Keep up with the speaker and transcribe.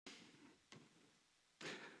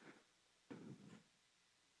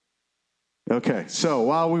Okay, so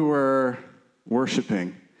while we were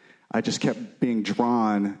worshiping, I just kept being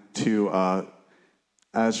drawn to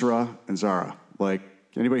Ezra and Zara. Like,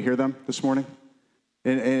 anybody hear them this morning?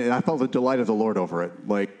 And I felt the delight of the Lord over it.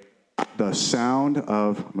 Like, the sound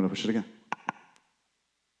of, I'm going to push it again.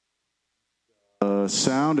 The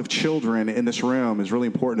sound of children in this room is really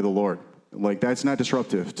important to the Lord. Like, that's not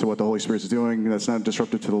disruptive to what the Holy Spirit is doing. That's not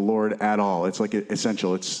disruptive to the Lord at all. It's like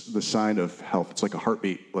essential. It's the sign of health. It's like a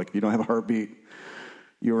heartbeat. Like, if you don't have a heartbeat,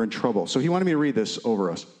 you're in trouble. So he wanted me to read this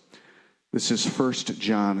over us. This is 1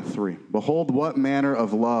 John 3. Behold, what manner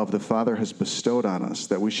of love the Father has bestowed on us,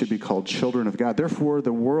 that we should be called children of God. Therefore,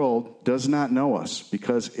 the world does not know us,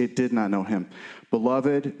 because it did not know him.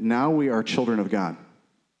 Beloved, now we are children of God.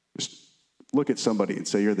 Just look at somebody and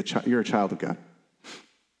say, you're a child of God.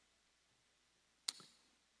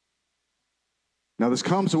 Now, this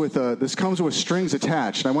comes with strings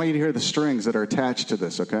attached. I want you to hear the strings that are attached to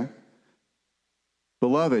this, okay?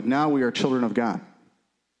 Beloved, now we are children of God.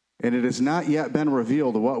 And it has not yet been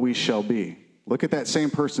revealed what we shall be. Look at that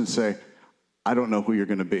same person and say, I don't know who you're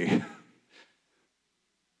going to be.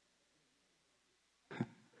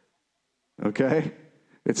 Okay?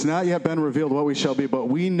 It's not yet been revealed what we shall be, but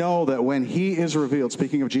we know that when he is revealed,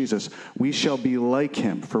 speaking of Jesus, we shall be like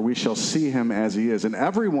him, for we shall see him as he is. And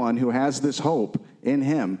everyone who has this hope in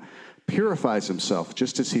him purifies himself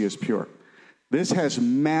just as he is pure. This has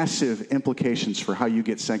massive implications for how you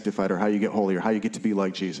get sanctified or how you get holy or how you get to be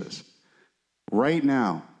like Jesus. Right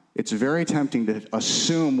now, it's very tempting to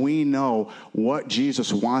assume we know what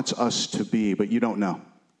Jesus wants us to be, but you don't know.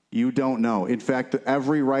 You don't know. In fact,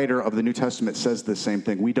 every writer of the New Testament says the same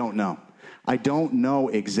thing. We don't know. I don't know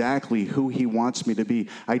exactly who he wants me to be.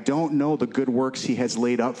 I don't know the good works he has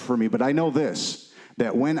laid up for me, but I know this,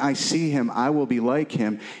 that when I see him, I will be like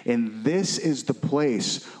him. And this is the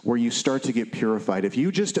place where you start to get purified. If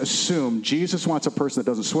you just assume Jesus wants a person that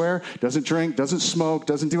doesn't swear, doesn't drink, doesn't smoke,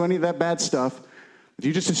 doesn't do any of that bad stuff, if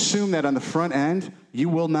you just assume that on the front end, you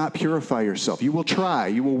will not purify yourself. You will try.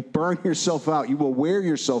 You will burn yourself out. You will wear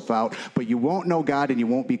yourself out, but you won't know God and you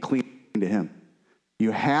won't be clean to him. You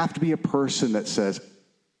have to be a person that says,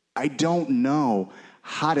 I don't know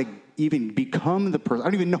how to even become the person. I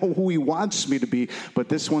don't even know who he wants me to be, but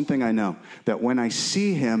this one thing I know, that when I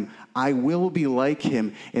see him, I will be like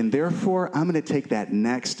him, and therefore I'm going to take that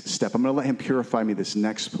next step. I'm going to let him purify me this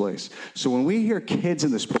next place. So when we hear kids in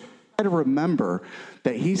this place, to remember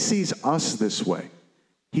that he sees us this way.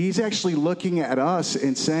 He's actually looking at us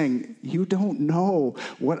and saying, you don't know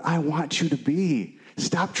what I want you to be.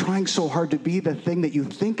 Stop trying so hard to be the thing that you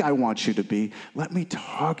think I want you to be. Let me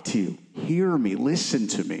talk to you. Hear me. Listen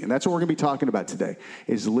to me. And that's what we're going to be talking about today,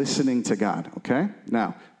 is listening to God. Okay?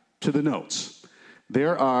 Now, to the notes.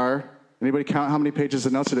 There are, anybody count how many pages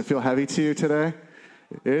of notes? Did it feel heavy to you today?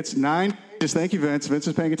 It's 9 pages. Thank you, Vince. Vince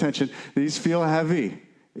is paying attention. These feel heavy.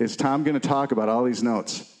 Is Tom going to talk about all these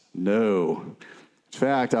notes? No. In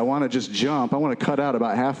fact, I want to just jump. I want to cut out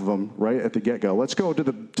about half of them right at the get-go. Let's go to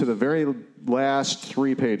the very last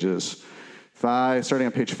 3 pages. 5, starting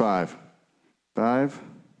on page 5. 5,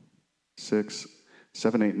 6,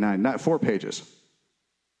 7, 8, 9. Not 4 pages.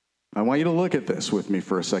 I want you to look at this with me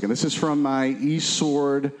for a second. This is from my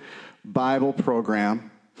eSword Bible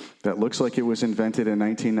program that looks like it was invented in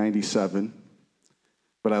 1997,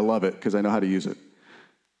 but I love it because I know how to use it.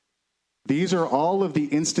 These are all of the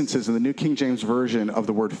instances in the New King James Version of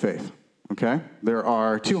the word faith, okay? There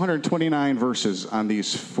are 229 verses on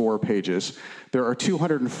these 4 pages. There are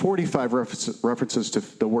 245 references to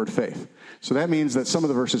the word faith. So that means that some of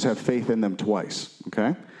the verses have faith in them twice,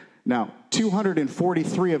 okay? Now,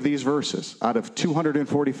 243 of these verses out of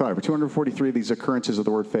 245, or 243 of these occurrences of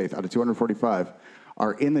the word faith out of 245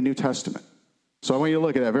 are in the New Testament. So I want you to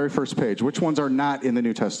look at that very first page. Which ones are not in the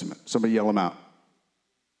New Testament? Somebody yell them out.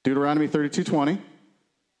 Deuteronomy 32:20,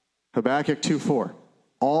 Habakkuk 2:4.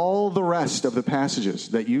 All the rest of the passages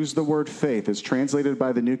that use the word faith as translated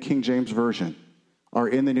by the New King James Version are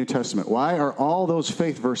in the New Testament. Why are all those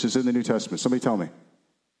faith verses in the New Testament? Somebody tell me.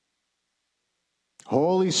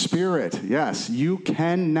 Holy Spirit. Yes, you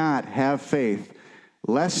cannot have faith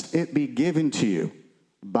lest it be given to you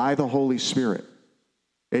by the Holy Spirit.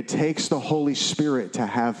 It takes the Holy Spirit to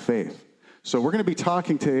have faith. So we're going to be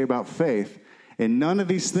talking today about faith. And none of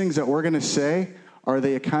these things that we're going to say, are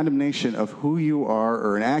they a condemnation of who you are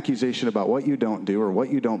or an accusation about what you don't do or what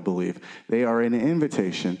you don't believe. They are an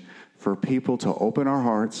invitation for people to open our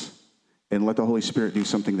hearts and let the Holy Spirit do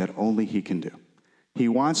something that only he can do. He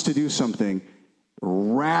wants to do something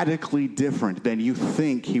radically different than you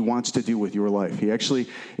think he wants to do with your life. He actually,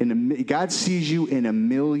 God sees you in a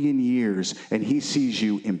million years, and he sees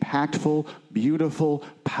you impactful, beautiful,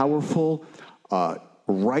 powerful,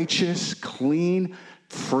 righteous, clean,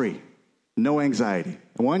 free, no anxiety.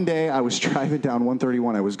 One day I was driving down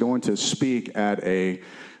 131. I was going to speak at a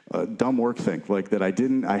dumb work thing, like that I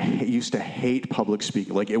used to hate public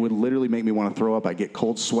speaking. Like, it would literally make me want to throw up. I'd get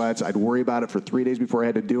cold sweats. I'd worry about it for 3 days before I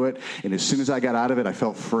had to do it. And as soon as I got out of it, I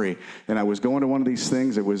felt free. And I was going to one of these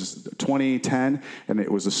things. It was 2010, and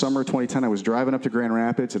it was the summer of 2010. I was driving up to Grand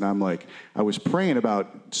Rapids, and I was praying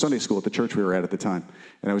about Sunday school at the church we were at the time.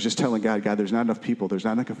 And I was just telling God, there's not enough people. There's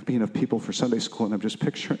not going to be enough people for Sunday school. And I'm just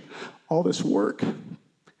picturing all this work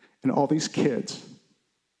and all these kids.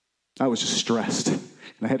 I was just stressed.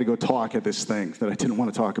 And I had to go talk at this thing that I didn't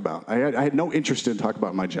want to talk about. I had no interest in talking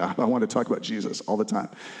about my job. I wanted to talk about Jesus all the time,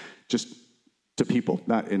 just to people,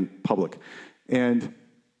 not in public. And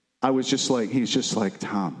I was just like, he's just like,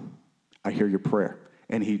 Tom, I hear your prayer.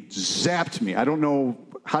 And he zapped me. I don't know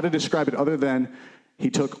how to describe it other than he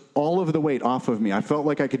took all of the weight off of me. I felt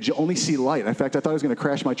like I could only see light. In fact, I thought I was going to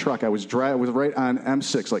crash my truck. I was right on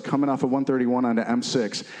M6, like coming off of 131 onto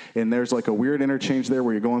M6, and there's like a weird interchange there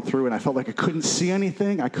where you're going through, and I felt like I couldn't see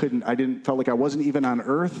anything. Felt like I wasn't even on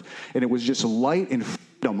earth, and it was just light and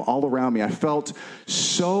freedom all around me. I felt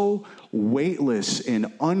so weightless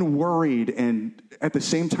and unworried, and at the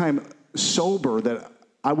same time sober, that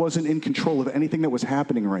I wasn't in control of anything that was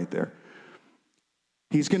happening right there.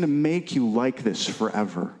 He's going to make you like this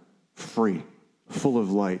forever, free, full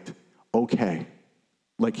of light, okay.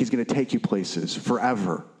 Like, he's going to take you places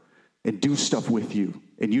forever and do stuff with you.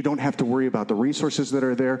 And you don't have to worry about the resources that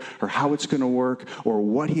are there, or how it's going to work, or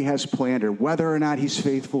what he has planned, or whether or not he's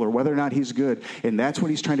faithful, or whether or not he's good. And that's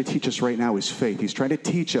what he's trying to teach us right now, is faith. He's trying to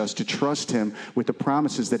teach us to trust him with the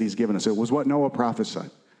promises that he's given us. It was what Noah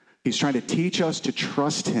prophesied. He's trying to teach us to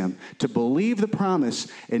trust him, to believe the promise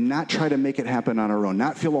and not try to make it happen on our own,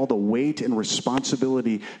 not feel all the weight and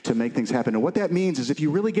responsibility to make things happen. And what that means is, if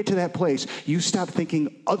you really get to that place, you stop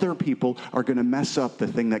thinking other people are going to mess up the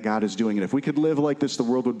thing that God is doing. And if we could live like this, the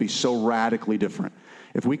world would be so radically different.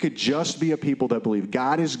 If we could just be a people that believe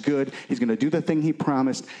God is good, he's going to do the thing he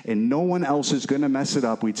promised, and no one else is going to mess it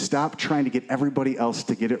up, we'd stop trying to get everybody else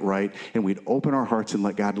to get it right, and we'd open our hearts and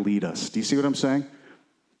let God lead us. Do you see what I'm saying?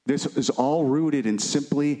 This is all rooted in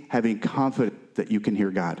simply having confidence that you can hear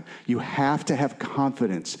God. You have to have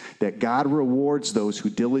confidence that God rewards those who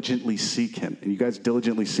diligently seek him. And you guys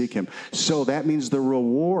diligently seek him. So that means the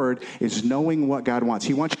reward is knowing what God wants.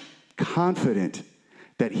 He wants you confident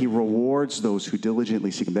that he rewards those who diligently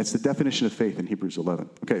seek him. That's the definition of faith in Hebrews 11.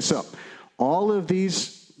 Okay, so all of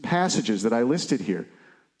these passages that I listed here,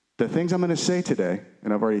 the things I'm going to say today,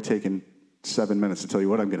 and I've already taken 7 minutes to tell you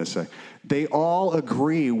what I'm going to say, they all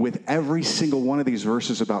agree with every single one of these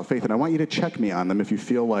verses about faith. And I want you to check me on them if you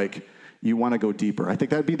feel like you want to go deeper. I think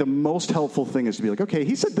that'd be the most helpful thing, is to be like, okay,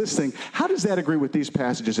 he said this thing. How does that agree with these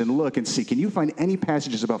passages? And look and see, can you find any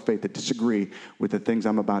passages about faith that disagree with the things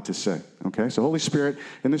I'm about to say? Okay, so Holy Spirit,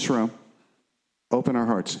 in this room, open our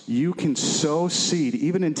hearts. You can sow seed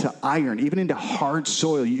even into iron, even into hard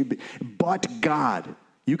soil, but God,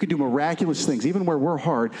 you can do miraculous things. Even where we're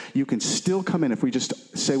hard, you can still come in if we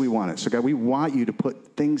just say we want it. So God, we want you to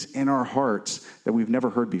put things in our hearts that we've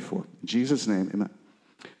never heard before. In Jesus' name, amen.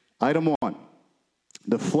 Item 1,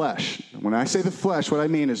 the flesh. When I say the flesh, what I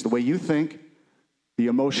mean is the way you think, the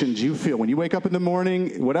emotions you feel. When you wake up in the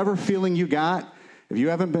morning, whatever feeling you got, if you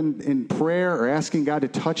haven't been in prayer or asking God to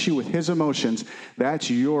touch you with his emotions,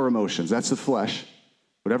 that's your emotions. That's the flesh.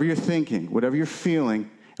 Whatever you're thinking, whatever you're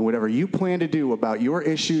feeling, and whatever you plan to do about your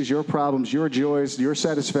issues, your problems, your joys, your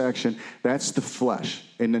satisfaction, that's the flesh.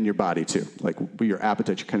 And then your body too, like your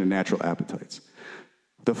appetites, your kind of natural appetites.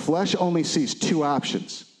 The flesh only sees two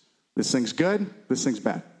options. This thing's good, this thing's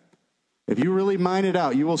bad. If you really mine it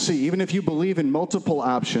out, you will see, even if you believe in multiple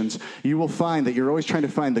options, you will find that you're always trying to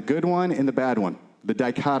find the good one and the bad one, the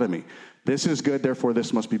dichotomy. This is good, therefore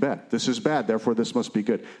this must be bad. This is bad, therefore this must be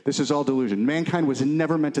good. This is all delusion. Mankind was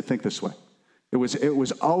never meant to think this way. It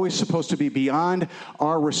was always supposed to be beyond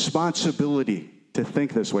our responsibility to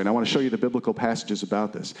think this way. And I want to show you the biblical passages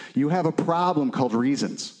about this. You have a problem called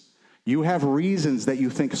reasons. You have reasons that you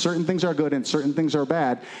think certain things are good and certain things are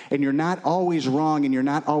bad, and you're not always wrong and you're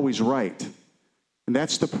not always right. And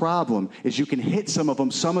that's the problem, is you can hit some of them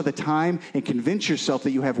some of the time and convince yourself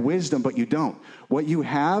that you have wisdom, but you don't. What you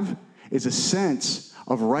have is a sense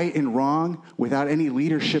of right and wrong without any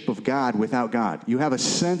leadership of God, without God. You have a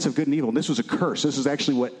sense of good and evil. And this was a curse. This is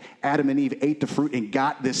actually what Adam and Eve ate the fruit and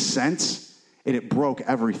got this sense, and it broke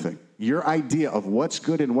everything. Your idea of what's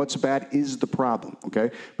good and what's bad is the problem, okay?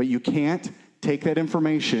 But you can't take that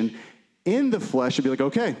information in the flesh and be like,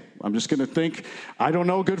 okay, I'm just going to think I don't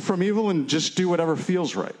know good from evil and just do whatever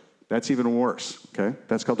feels right. That's even worse, okay?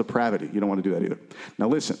 That's called depravity. You don't want to do that either. Now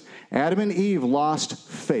listen, Adam and Eve lost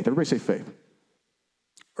faith. Everybody say faith.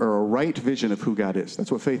 Or a right vision of who God is.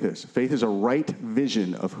 That's what faith is. Faith is a right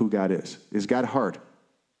vision of who God is. Is God hard?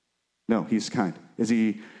 No, he's kind. Is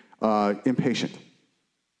he impatient?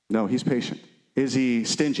 No, he's patient. Is he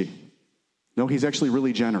stingy? No, he's actually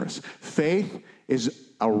really generous. Faith is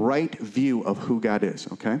a right view of who God is,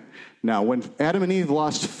 okay? Now, when Adam and Eve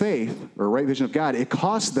lost faith, or a right vision of God, it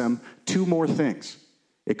cost them two more things.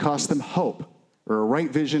 It cost them hope, or a right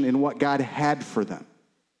vision in what God had for them,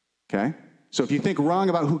 okay? So if you think wrong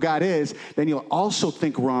about who God is, then you'll also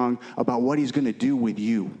think wrong about what he's going to do with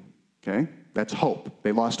you, okay? That's hope.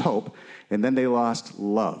 They lost hope, and then they lost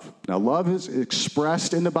love. Now, love is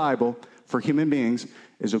expressed in the Bible for human beings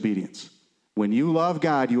as obedience. When you love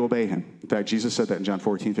God, you obey him. In fact, Jesus said that in John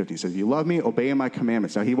 14:15. He said, if you love me, obey my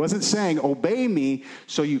commandments. Now, he wasn't saying, obey me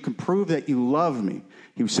so you can prove that you love me.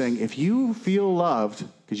 He was saying, if you feel loved,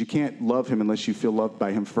 because you can't love him unless you feel loved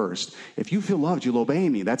by him first. If you feel loved, you'll obey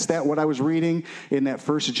me. That's what I was reading in that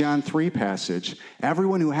 1 John 3 passage.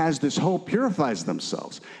 Everyone who has this hope purifies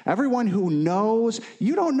themselves. Everyone who knows,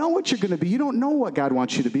 you don't know what you're going to be. You don't know what God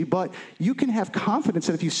wants you to be, but you can have confidence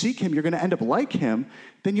that if you seek him, you're going to end up like him.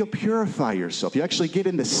 Then you'll purify yourself. You actually get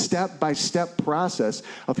in the step-by-step process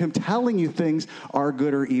of him telling you things are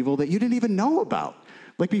good or evil that you didn't even know about.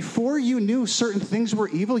 Like before you knew certain things were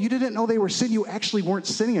evil, you didn't know they were sin. You actually weren't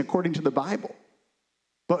sinning according to the Bible.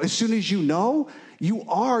 But as soon as you know, you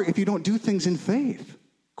are if you don't do things in faith.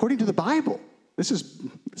 According to the Bible. This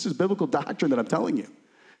is biblical doctrine that I'm telling you.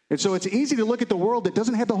 And so it's easy to look at the world that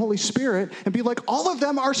doesn't have the Holy Spirit and be like, all of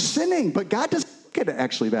them are sinning. But God doesn't look at it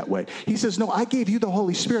actually that way. He says, no, I gave you the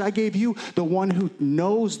Holy Spirit. I gave you the one who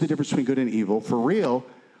knows the difference between good and evil for real.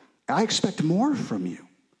 I expect more from you.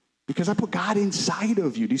 Because I put God inside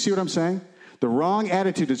of you. Do you see what I'm saying? The wrong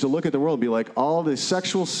attitude is to look at the world and be like, all this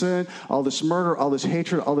sexual sin, all this murder, all this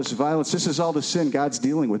hatred, all this violence, this is all the sin God's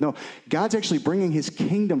dealing with. No, God's actually bringing his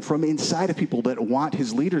kingdom from inside of people that want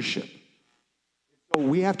his leadership. So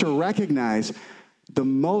we have to recognize the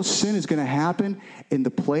most sin is going to happen in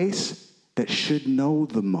the place that should know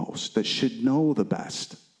the most, that should know the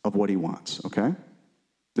best of what he wants, okay?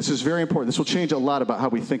 This is very important. This will change a lot about how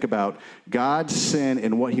we think about God's sin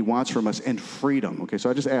and what he wants from us and freedom. Okay, so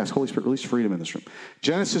I just asked, Holy Spirit, release freedom in this room.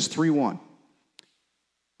 Genesis 3:1.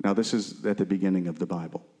 Now, this is at the beginning of the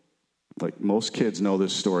Bible. Like most kids know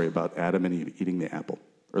this story about Adam and Eve eating the apple,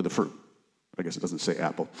 or the fruit. I guess it doesn't say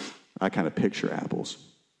apple. I kind of picture apples.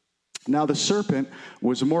 Now, the serpent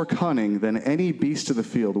was more cunning than any beast of the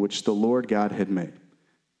field which the Lord God had made.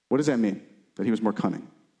 What does that mean? That he was more cunning.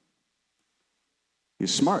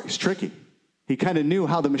 He's smart. He's tricky. He kind of knew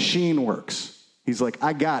how the machine works. He's like,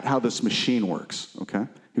 I got how this machine works, okay?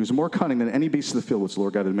 He was more cunning than any beast of the field which the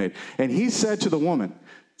Lord God had made. And he said to the woman,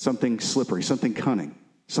 something slippery, something cunning,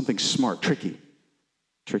 something smart, tricksy.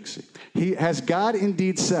 Has God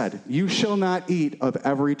indeed said, you shall not eat of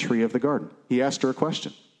every tree of the garden? He asked her a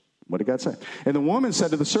question. What did God say? And the woman said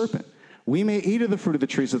to the serpent, we may eat of the fruit of the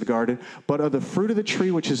trees of the garden, but of the fruit of the tree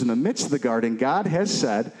which is in the midst of the garden, God has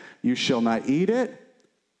said, you shall not eat it,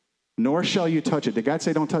 nor shall you touch it. Did God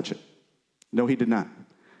say don't touch it? No, he did not.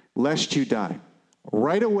 Lest you die.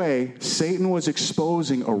 Right away, Satan was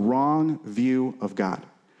exposing a wrong view of God.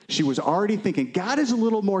 She was already thinking, God is a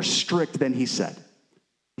little more strict than he said.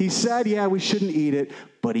 He said, yeah, we shouldn't eat it,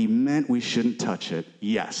 but he meant we shouldn't touch it.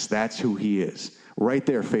 Yes, that's who he is. Right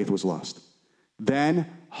there, faith was lost. Then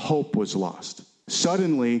hope was lost.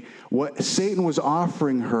 Suddenly, what Satan was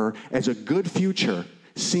offering her as a good future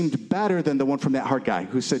seemed better than the one from that hard guy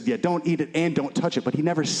who said, yeah, don't eat it and don't touch it. But he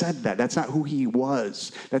never said that. That's not who he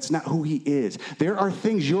was. That's not who he is. There are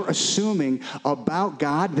things you're assuming about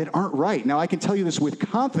God that aren't right. Now, I can tell you this with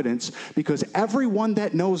confidence because everyone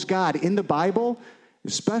that knows God in the Bible,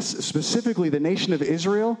 specifically the nation of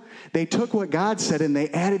Israel, they took what God said and they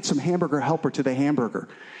added some hamburger helper to the hamburger.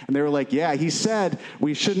 And they were like, yeah, he said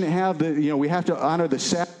we shouldn't have we have to honor the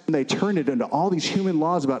Sabbath. And they turned it into all these human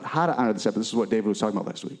laws about how to honor the Sabbath. This is what David was talking about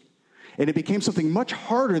last week. And it became something much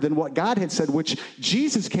harder than what God had said, which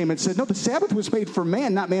Jesus came and said, no, the Sabbath was made for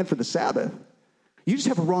man, not man for the Sabbath. You just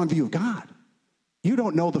have a wrong view of God. You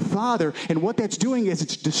don't know the Father. And what that's doing is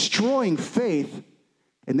it's destroying faith.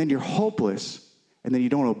 And then you're hopeless. And then you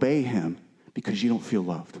don't obey him because you don't feel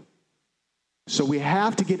loved. So we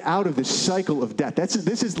have to get out of this cycle of death.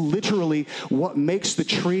 This is literally what makes the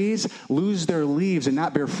trees lose their leaves and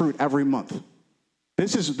not bear fruit every month.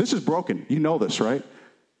 This is broken. You know this, right?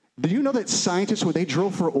 Do you know that scientists, when they drill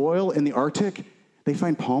for oil in the Arctic, they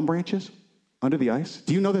find palm branches under the ice?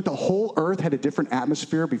 Do you know that the whole earth had a different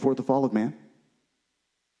atmosphere before the fall of man?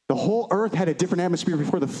 The whole earth had a different atmosphere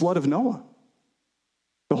before the flood of Noah.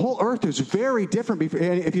 The whole earth is very different.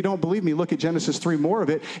 And if you don't believe me, look at Genesis 3, more of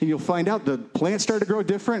it, and you'll find out the plants started to grow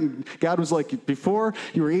different. And God was like, before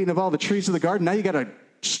you were eating of all the trees of the garden, now you got to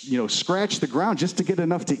scratch the ground just to get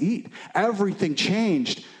enough to eat. Everything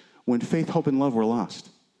changed when faith, hope, and love were lost.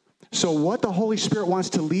 So what the Holy Spirit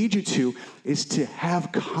wants to lead you to is to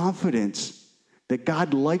have confidence that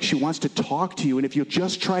God likes you, wants to talk to you. And if you'll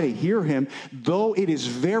just try to hear him, though it is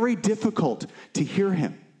very difficult to hear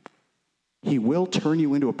him, he will turn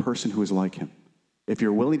you into a person who is like him. If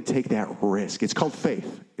you're willing to take that risk. It's called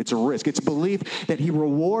faith. It's a risk. It's belief that he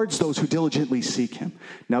rewards those who diligently seek him.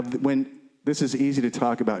 Now, when this is easy to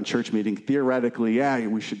talk about in church meeting, theoretically, yeah,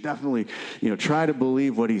 we should definitely, try to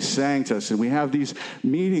believe what he's saying to us. And we have these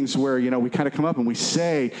meetings where, we kind of come up and we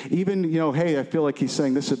say, even, hey, I feel like he's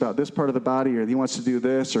saying this about this part of the body, or he wants to do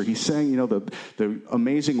this, or he's saying, the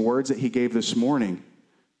amazing words that he gave this morning.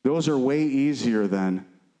 Those are way easier than,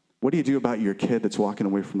 what do you do about your kid that's walking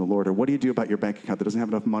away from the Lord? Or what do you do about your bank account that doesn't have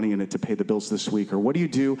enough money in it to pay the bills this week? Or what do you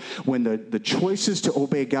do when the choices to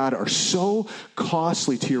obey God are so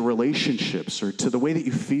costly to your relationships or to the way that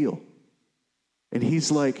you feel? And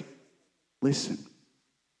he's like, listen,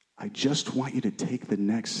 I just want you to take the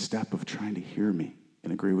next step of trying to hear me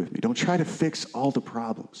and agree with me. Don't try to fix all the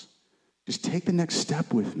problems. Just take the next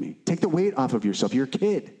step with me. Take the weight off of yourself. You're a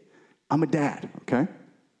kid. I'm a dad, okay?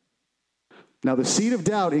 Now, the seed of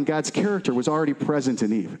doubt in God's character was already present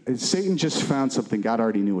in Eve. Satan just found something God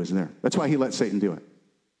already knew was there. That's why he let Satan do it.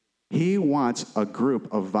 He wants a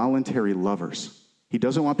group of voluntary lovers. He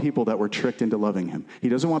doesn't want people that were tricked into loving him. He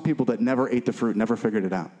doesn't want people that never ate the fruit, never figured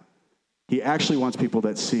it out. He actually wants people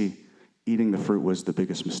that see eating the fruit was the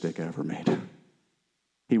biggest mistake I ever made.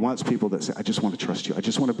 He wants people that say, I just want to trust you. I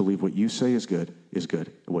just want to believe what you say is good,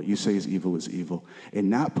 and what you say is evil,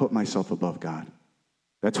 and not put myself above God.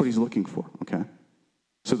 That's what he's looking for, okay?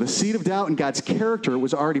 So the seed of doubt in God's character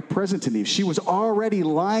was already present in Eve. She was already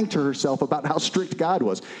lying to herself about how strict God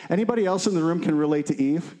was. Anybody else in the room can relate to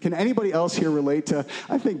Eve? Can anybody else here relate to,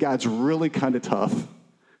 I think God's really kind of tough?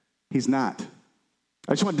 He's not.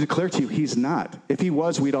 I just want to declare to you, he's not. If he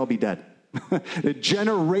was, we'd all be dead.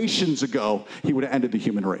 Generations ago, he would have ended the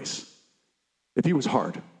human race. If he was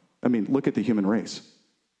hard. I mean, look at the human race.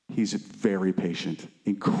 He's very patient,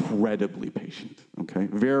 incredibly patient, okay?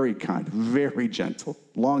 Very kind, very gentle,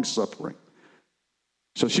 long-suffering.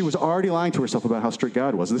 So she was already lying to herself about how strict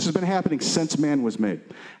God was. This has been happening since man was made.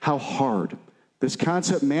 How hard. This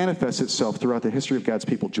concept manifests itself throughout the history of God's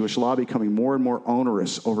people, Jewish law becoming more and more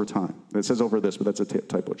onerous over time. It says over this, but that's a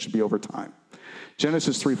typo. It should be over time.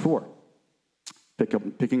 Genesis 3:4,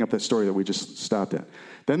 picking up that story that we just stopped at.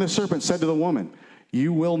 Then the serpent said to the woman,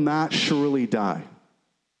 you will not surely die.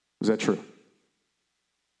 Was that true?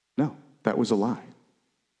 No, that was a lie.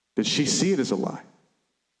 Did she see it as a lie?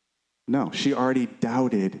 No, she already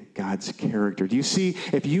doubted God's character. Do you see,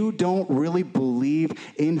 if you don't really believe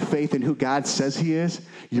in faith in who God says he is,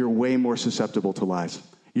 you're way more susceptible to lies.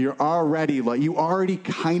 You already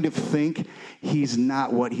kind of think he's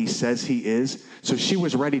not what he says he is. So she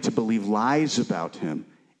was ready to believe lies about him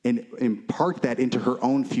and impart that into her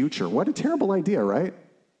own future. What a terrible idea, right?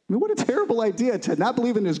 I mean, what a terrible idea to not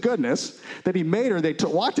believe in his goodness, that he made her. They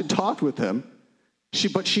walked and talked with him.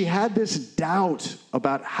 But she had this doubt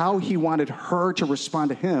about how he wanted her to respond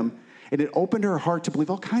to him, and it opened her heart to believe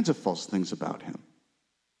all kinds of false things about him.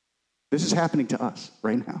 This is happening to us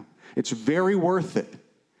right now. It's very worth it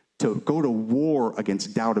to go to war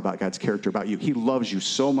against doubt about God's character, about you. He loves you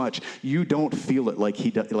so much, you don't feel it like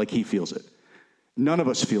he feels it. None of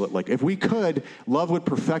us feel it like. If we could, love would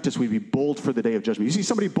perfect us. We'd be bold for the day of judgment. You see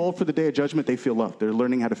somebody bold for the day of judgment, they feel love. They're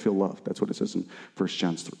learning how to feel love. That's what it says in 1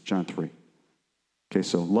 John 3. Okay,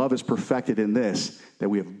 so love is perfected in this, that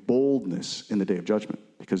we have boldness in the day of judgment,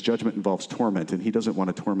 because judgment involves torment, and he doesn't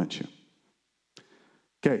want to torment you.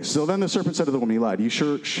 Okay, so then the serpent said to the woman, he lied, you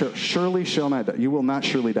surely shall not die. You will not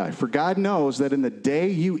surely die. For God knows that in the day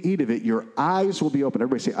you eat of it, your eyes will be open.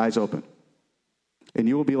 Everybody say eyes open. And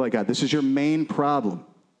you will be like God. This is your main problem.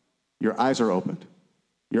 Your eyes are opened.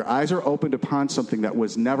 Your eyes are opened upon something that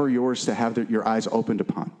was never yours to have your eyes opened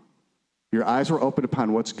upon. Your eyes were opened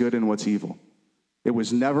upon what's good and what's evil. It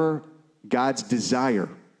was never God's desire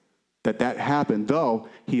that happened, though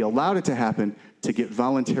he allowed it to happen to get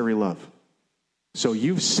voluntary love. So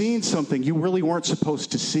you've seen something you really weren't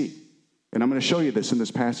supposed to see. And I'm going to show you this in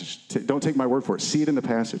this passage. Don't take my word for it. See it in the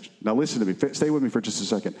passage. Now listen to me. Stay with me for just a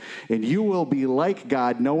second. And you will be like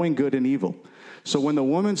God, knowing good and evil. So when the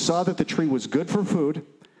woman saw that the tree was good for food,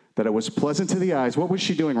 that it was pleasant to the eyes, what was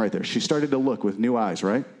she doing right there? She started to look with new eyes,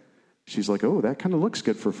 right? She's like, oh, that kind of looks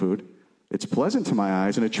good for food. It's pleasant to my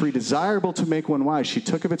eyes, and a tree desirable to make one wise. She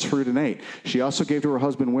took of its fruit and ate. She also gave to her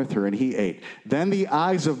husband with her, and he ate. Then the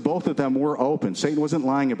eyes of both of them were opened. Satan wasn't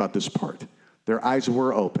lying about this part. Their eyes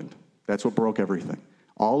were opened. That's what broke everything.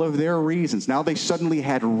 All of their reasons. Now they suddenly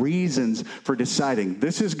had reasons for deciding,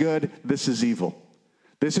 this is good, this is evil.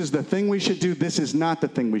 This is the thing we should do. This is not the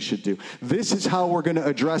thing we should do. This is how we're going to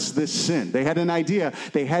address this sin. They had an idea.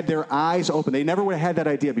 They had their eyes open. They never would have had that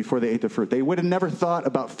idea before they ate the fruit. They would have never thought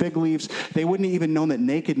about fig leaves. They wouldn't have even known that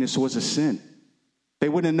nakedness was a sin. They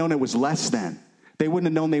wouldn't have known it was less than. They wouldn't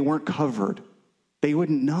have known they weren't covered. They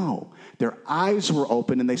wouldn't know. Their eyes were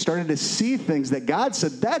open, and they started to see things that God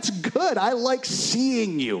said, that's good. I like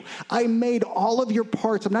seeing you. I made all of your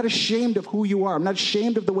parts. I'm not ashamed of who you are. I'm not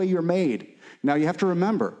ashamed of the way you're made. Now, you have to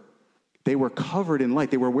remember, they were covered in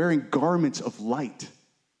light. They were wearing garments of light.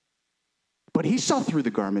 But he saw through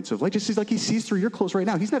the garments of light, just like he sees through your clothes right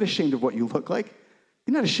now. He's not ashamed of what you look like.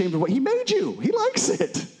 He's not ashamed of what he made you. He likes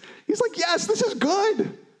it. He's like, yes, this is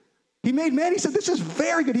good. He made man. He said, this is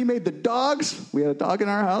very good. He made the dogs. We had a dog in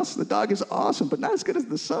our house. The dog is awesome, but not as good as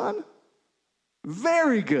the son.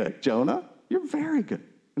 Very good, Jonah. You're very good.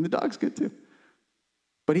 And the dog's good too.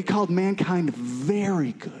 But he called mankind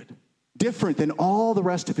very good. Different than all the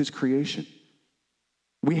rest of his creation.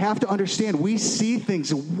 We have to understand we see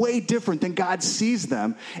things way different than God sees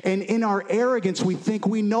them. And in our arrogance, we think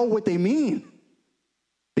we know what they mean.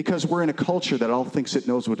 Because we're in a culture that all thinks it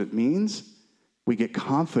knows what it means, we get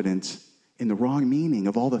confidence in the wrong meaning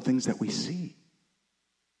of all the things that we see.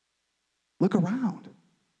 Look around.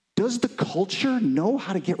 Does the culture know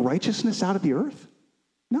how to get righteousness out of the earth?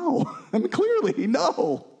 No. I mean, clearly,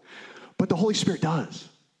 no. But the Holy Spirit does.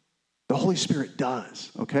 The Holy Spirit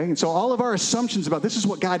does, okay? And so all of our assumptions about this is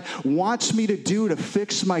what God wants me to do to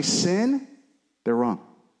fix my sin, they're wrong.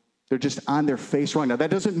 They're just on their face wrong. Now, that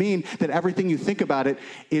doesn't mean that everything you think about it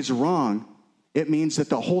is wrong. It means that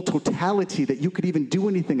the whole totality that you could even do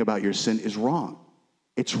anything about your sin is wrong.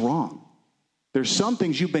 It's wrong. There's some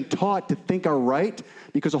things you've been taught to think are right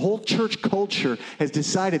because a whole church culture has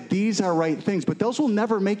decided these are right things, but those will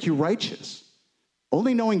never make you righteous.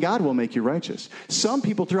 Only knowing God will make you righteous. Some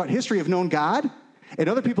people throughout history have known God, and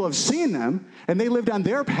other people have seen them, and they lived on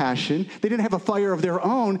their passion. They didn't have a fire of their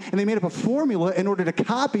own, and they made up a formula in order to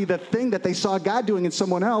copy the thing that they saw God doing in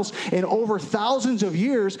someone else. And over thousands of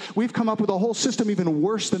years, we've come up with a whole system even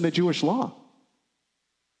worse than the Jewish law,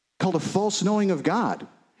 called a false knowing of God,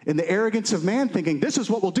 and the arrogance of man thinking this is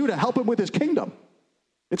what we'll do to help him with his kingdom.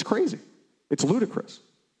 It's crazy. It's ludicrous.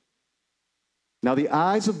 Now the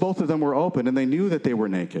eyes of both of them were open, and they knew that they were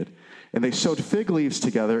naked. And they sewed fig leaves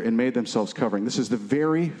together and made themselves covering. This is the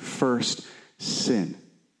very first sin,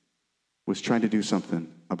 was trying to do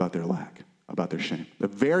something about their lack, about their shame. The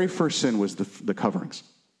very first sin was the coverings.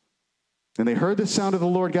 And they heard the sound of the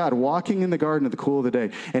Lord God walking in the garden at the cool of the day.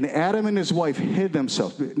 And Adam and his wife hid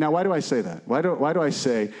themselves. Now, why do I say that? Why do I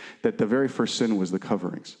say that the very first sin was the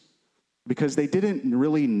coverings? Because they didn't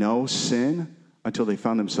really know sin until they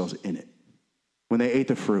found themselves in it. When they ate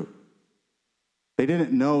the fruit. They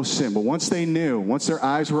didn't know sin, but once they knew, once their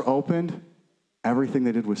eyes were opened, everything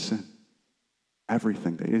they did was sin.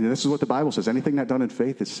 Everything. This is what the Bible says. Anything not done in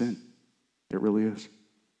faith is sin. It really is.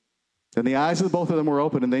 Then the eyes of both of them were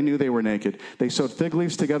open, and they knew they were naked. They sewed fig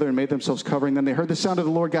leaves together and made themselves covering. Then they heard the sound of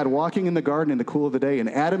the Lord God walking in the garden in the cool of the day, and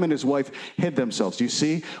Adam and his wife hid themselves. You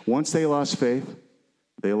see, once they lost faith,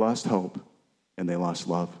 they lost hope, and they lost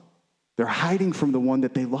love. They're hiding from the one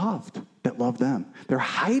that they loved, that loved them. They're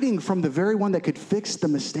hiding from the very one that could fix the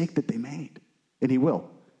mistake that they made. And he will.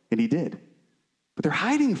 And he did. But they're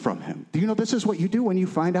hiding from him. Do you know this is what you do when you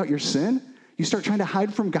find out your sin? You start trying to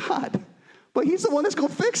hide from God. But he's the one that's going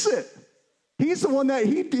to fix it. He's the one that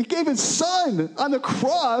he gave his son on the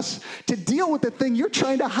cross to deal with the thing you're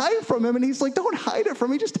trying to hide from him. And he's like, don't hide it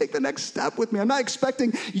from me. Just take the next step with me. I'm not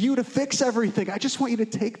expecting you to fix everything. I just want you to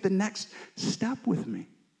take the next step with me.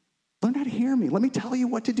 Learn how to hear me. Let me tell you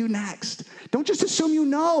what to do next. Don't just assume you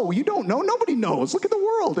know. You don't know. Nobody knows. Look at the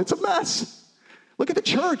world. It's a mess. Look at the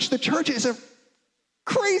church. The church is a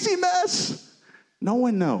crazy mess. No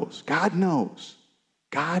one knows. God knows.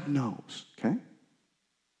 God knows. Okay?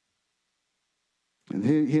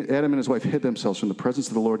 And Adam and his wife hid themselves from the presence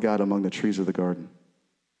of the Lord God among the trees of the garden.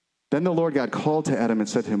 Then the Lord God called to Adam and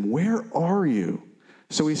said to him, where are you?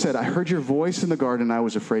 So he said, I heard your voice in the garden, and I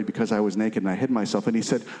was afraid because I was naked, and I hid myself. And he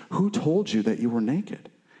said, who told you that you were naked?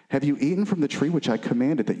 Have you eaten from the tree which I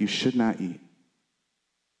commanded that you should not eat?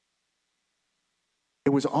 It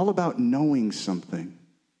was all about knowing something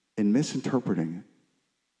and misinterpreting it.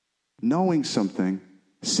 Knowing something,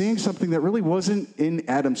 seeing something that really wasn't in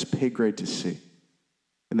Adam's pay grade to see,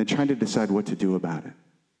 and then trying to decide what to do about it.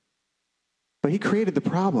 But he created the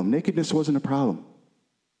problem. Nakedness wasn't a problem.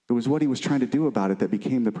 It was what he was trying to do about it that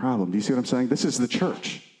became the problem. Do you see what I'm saying? This is the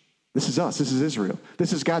church. This is us. This is Israel.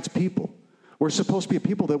 This is God's people. We're supposed to be a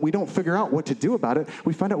people that we don't figure out what to do about it.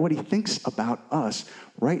 We find out what he thinks about us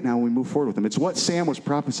right now when we move forward with him. It's what Sam was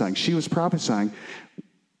prophesying. She was prophesying,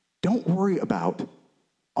 don't worry about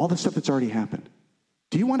all the stuff that's already happened.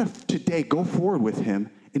 Do you want to today go forward with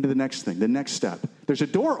him into the next thing, the next step? There's a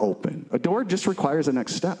door open. A door just requires a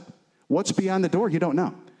next step. What's beyond the door? You don't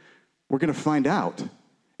know. We're going to find out.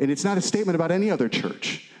 And it's not a statement about any other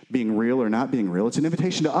church being real or not being real. It's an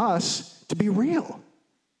invitation to us to be real.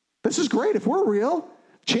 This is great. If we're real,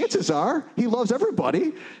 chances are he loves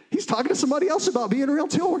everybody. He's talking to somebody else about being real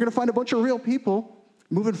too. We're going to find a bunch of real people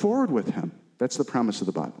moving forward with him. That's the promise of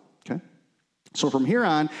the Bible, okay? So from here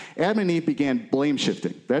on, Adam and Eve began blame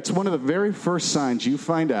shifting. That's one of the very first signs you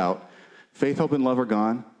find out faith, hope, and love are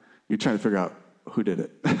gone. You're trying to figure out who did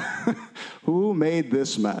it. Who made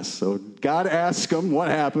this mess? So God asks him what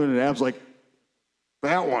happened, and Adam's like,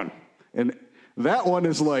 that one. And that one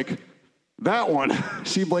is like, that one.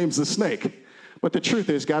 She blames the snake. But the truth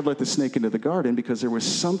is, God let the snake into the garden because there was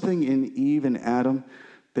something in Eve and Adam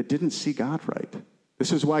that didn't see God right.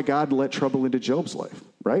 This is why God let trouble into Job's life,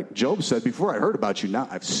 right? Job said, before I heard about you, now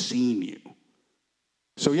I've seen you.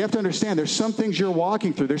 So you have to understand, there's some things you're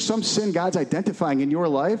walking through. There's some sin God's identifying in your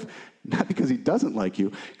life, not because he doesn't like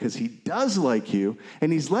you, because he does like you,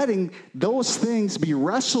 and he's letting those things be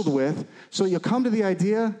wrestled with so you'll come to the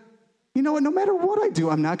idea, you know what, no matter what I do,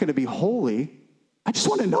 I'm not going to be holy. I just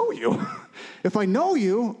want to know you. If I know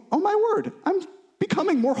you, oh my word, I'm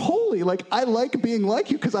becoming more holy. Like, I like being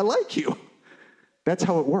like you because I like you. That's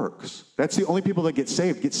how it works. That's the only people that get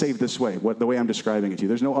saved this way, the way I'm describing it to you.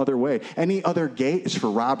 There's no other way. Any other gate is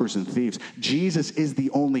for robbers and thieves. Jesus is the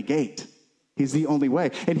only gate. He's the only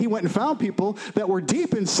way. And he went and found people that were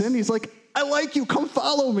deep in sin. He's like, I like you. Come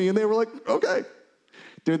follow me. And they were like, okay.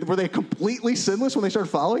 Were they completely sinless when they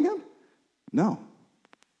started following him? No.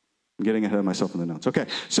 I'm getting ahead of myself in the notes. Okay,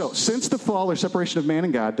 so since the fall or separation of man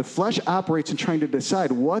and God, the flesh operates in trying to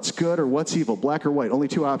decide what's good or what's evil, black or white, only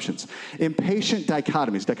two options. Impatient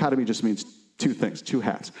dichotomies. Dichotomy just means two things, two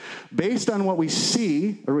halves. Based on what we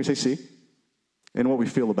see, everybody say see, and what we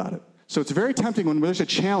feel about it. So it's very tempting when there's a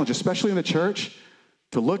challenge, especially in the church,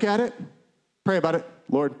 to look at it, pray about it.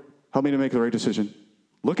 Lord, help me to make the right decision.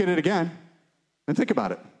 Look at it again, and think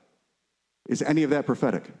about it. Is any of that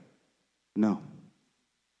prophetic? No.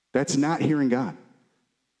 That's not hearing God.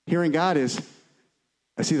 Hearing God is,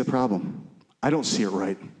 I see the problem. I don't see it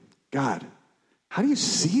right. God, how do you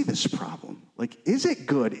see this problem? Like, is it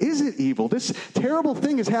good? Is it evil? This terrible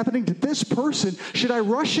thing is happening to this person. Should I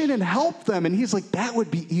rush in and help them? And he's like, that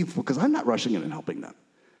would be evil because I'm not rushing in and helping them.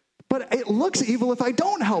 But it looks evil if I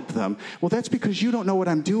don't help them. Well, that's because you don't know what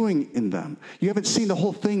I'm doing in them. You haven't seen the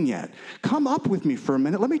whole thing yet. Come up with me for a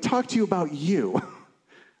minute. Let me talk to you about you.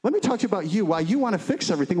 Let me talk to you about you, why you want to fix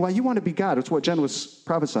everything, why you want to be God. It's what Jen was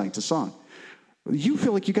prophesying to song. You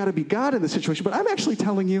feel like you got to be God in the situation, but I'm actually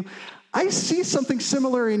telling you, I see something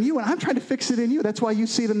similar in you, and I'm trying to fix it in you. That's why you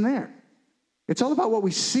see it in there. It's all about what we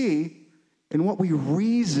see and what we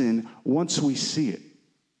reason once we see it.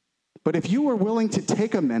 But if you were willing to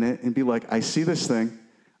take a minute and be like, I see this thing,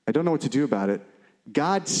 I don't know what to do about it,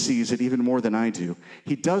 God sees it even more than I do.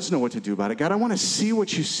 He does know what to do about it. God, I want to see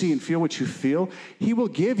what you see and feel what you feel. He will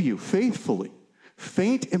give you faithfully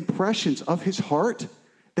faint impressions of his heart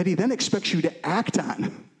that he then expects you to act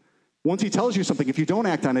on. Once he tells you something, if you don't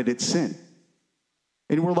act on it, it's sin.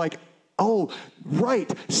 And we're like, oh, right,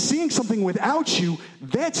 seeing something without you,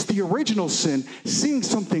 that's the original sin. Seeing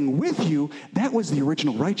something with you, that was the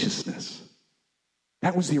original righteousness.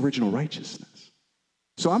 That was the original righteousness.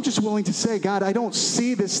 So I'm just willing to say, God, I don't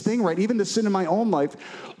see this thing right, even the sin in my own life.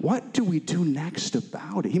 What do we do next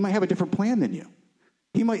about it? He might have a different plan than you.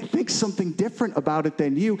 He might think something different about it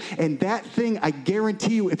than you, and that thing, I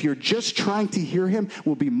guarantee you, if you're just trying to hear him,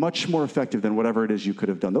 will be much more effective than whatever it is you could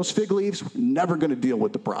have done. Those fig leaves were never going to deal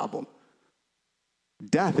with the problem.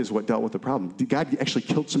 Death is what dealt with the problem. God actually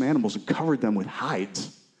killed some animals and covered them with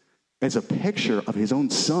hides as a picture of his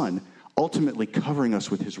own son, ultimately covering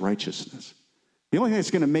us with his righteousness. The only thing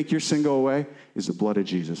that's going to make your sin go away is the blood of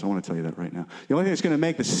Jesus. I want to tell you that right now. The only thing that's going to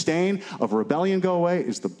make the stain of rebellion go away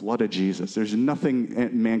is the blood of Jesus. There's nothing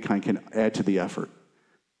mankind can add to the effort.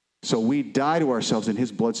 So we die to ourselves, and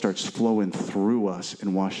his blood starts flowing through us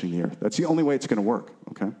and washing the earth. That's the only way it's going to work,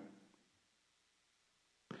 okay?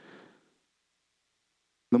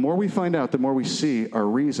 The more we find out, the more we see our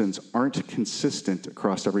reasons aren't consistent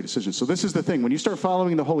across every decision. So this is the thing. When you start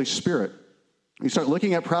following the Holy Spirit, you start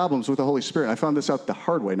looking at problems with the Holy Spirit. I found this out the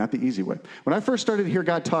hard way, not the easy way. When I first started to hear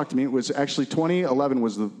God talk to me, it was actually 2011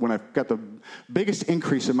 was when I got the biggest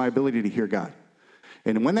increase in my ability to hear God.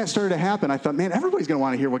 And when that started to happen, I thought, man, everybody's going to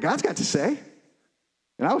want to hear what God's got to say.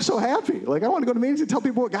 And I was so happy. Like, I want to go to meetings and tell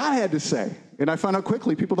people what God had to say. And I found out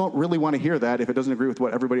quickly people don't really want to hear that if it doesn't agree with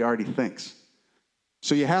what everybody already thinks.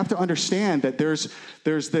 So you have to understand that there's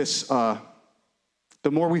this, the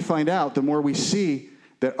more we find out, the more we see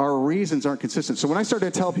that our reasons aren't consistent. So when I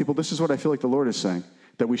started to tell people, this is what I feel like the Lord is saying,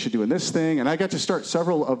 that we should do in this thing, and I got to start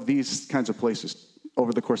several of these kinds of places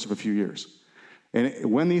over the course of a few years.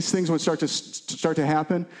 And when these things would start to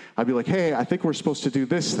happen, I'd be like, hey, I think we're supposed to do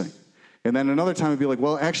this thing. And then another time I'd be like,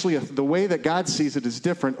 well, actually, the way that God sees it is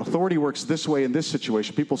different. Authority works this way in this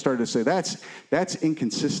situation. People started to say, that's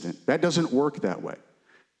inconsistent. That doesn't work that way.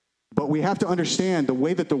 But we have to understand the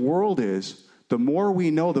way that the world is, the more we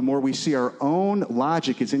know, the more we see our own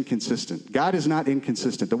logic is inconsistent. God is not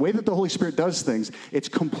inconsistent. The way that the Holy Spirit does things, it's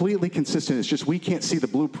completely consistent. It's just we can't see the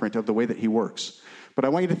blueprint of the way that he works. But I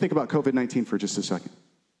want you to think about COVID-19 for just a second.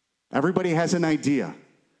 Everybody has an idea.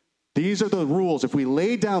 These are the rules. If we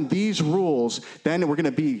lay down these rules, then we're going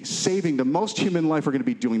to be saving the most human life. We're going to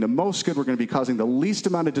be doing the most good. We're going to be causing the least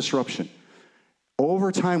amount of disruption.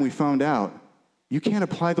 Over time, we found out you can't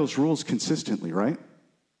apply those rules consistently, right?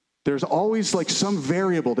 There's always like some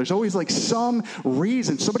variable. There's always like some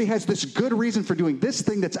reason. Somebody has this good reason for doing this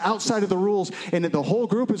thing that's outside of the rules, and the whole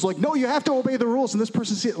group is like, no, you have to obey the rules. And this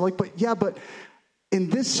person's like, but in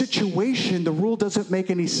this situation, the rule doesn't make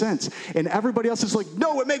any sense. And everybody else is like,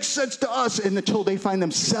 no, it makes sense to us. And until they find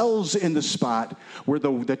themselves in the spot where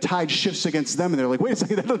the tide shifts against them, and they're like, wait a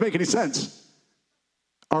second, that doesn't make any sense.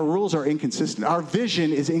 Our rules are inconsistent. Our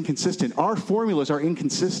vision is inconsistent. Our formulas are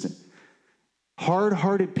inconsistent.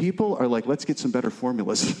 Hard-hearted people are like, let's get some better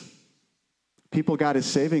formulas. People God is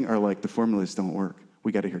saving are like, the formulas don't work.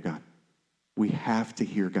 We got to hear God. We have to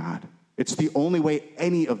hear God. It's the only way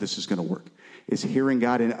any of this is going to work, is hearing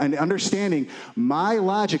God and understanding my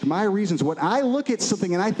logic, my reasons. When I look at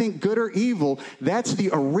something and I think good or evil, that's the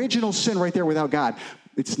original sin right there without God.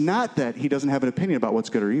 It's not that he doesn't have an opinion about what's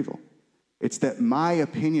good or evil. It's that my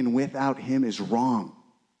opinion without him is wrong.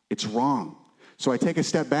 It's wrong. So I take a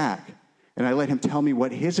step back and I let him tell me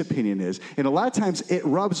what his opinion is. And a lot of times it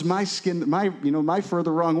rubs my skin, my fur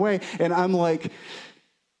the wrong way. And I'm like,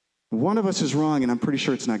 one of us is wrong, and I'm pretty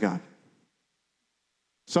sure it's not God.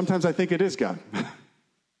 Sometimes I think it is God.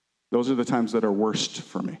 Those are the times that are worst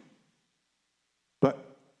for me. But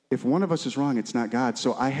if one of us is wrong, it's not God.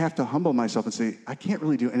 So I have to humble myself and say, I can't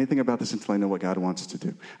really do anything about this until I know what God wants to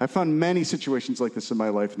do. I've found many situations like this in my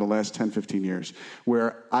life in the last 10, 15 years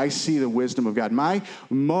where I see the wisdom of God. My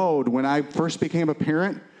mode when I first became a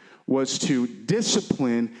parent was to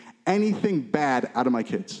discipline anything bad out of my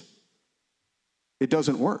kids. It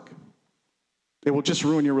doesn't work. It will just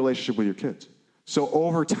ruin your relationship with your kids. So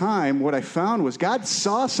over time, what I found was God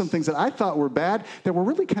saw some things that I thought were bad that were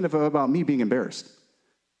really kind of about me being embarrassed.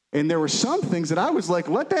 And there were some things that I was like,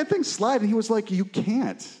 let that thing slide. And he was like, you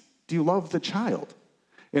can't. Do you love the child?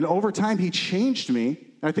 And over time, he changed me.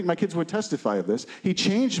 And I think my kids would testify of this. He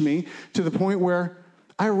changed me to the point where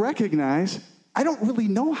I recognize I don't really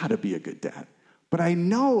know how to be a good dad, but I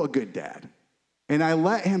know a good dad. And I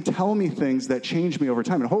let him tell me things that changed me over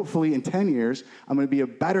time. And hopefully in 10 years, I'm going to be a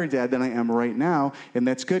better dad than I am right now. And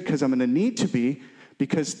that's good because I'm going to need to be,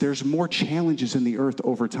 because there's more challenges in the earth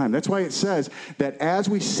over time. That's why it says that as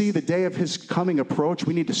we see the day of his coming approach,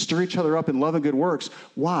 we need to stir each other up in love and good works.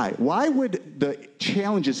 Why? Why would the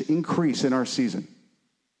challenges increase in our season?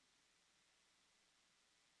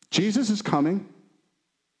 Jesus is coming.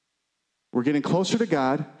 We're getting closer to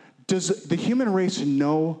God. Does the human race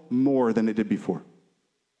know more than it did before?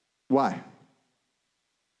 Why?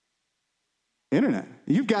 Internet.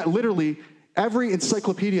 You've got literally every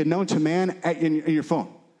encyclopedia known to man in your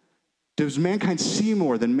phone. Does mankind see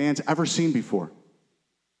more than man's ever seen before?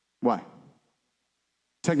 Why?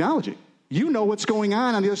 Technology. You know what's going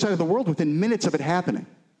on the other side of the world within minutes of it happening.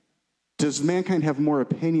 Does mankind have more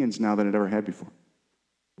opinions now than it ever had before?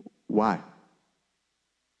 Why?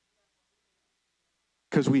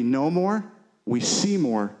 Because we know more, we see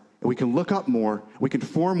more, and we can look up more. We can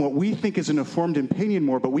form what we think is an informed opinion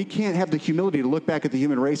more, but we can't have the humility to look back at the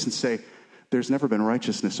human race and say, there's never been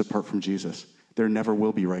righteousness apart from Jesus. There never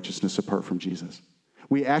will be righteousness apart from Jesus.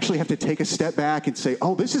 We actually have to take a step back and say,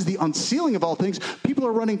 oh, this is the unsealing of all things. People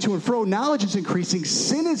are running to and fro. Knowledge is increasing.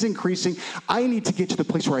 Sin is increasing. I need to get to the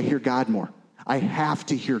place where I hear God more. I have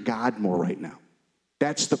to hear God more right now.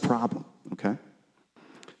 That's the problem, okay?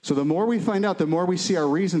 So the more we find out, the more we see our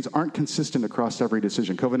reasons aren't consistent across every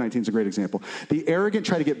decision. COVID-19 is a great example. The arrogant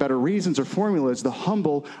try to get better reasons or formulas. The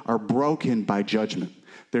humble are broken by judgment.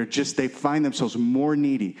 They find themselves more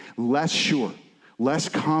needy, less sure, less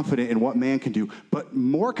confident in what man can do, but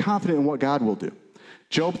more confident in what God will do.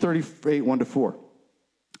 Job 38, 1-4.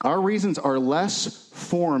 Our reasons are less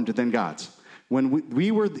formed than God's. When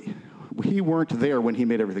we weren't there when he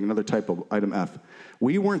made everything. Another typo, item F.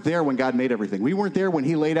 We weren't there when God made everything. We weren't there when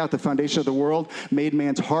he laid out the foundation of the world, made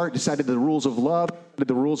man's heart, decided the rules of love,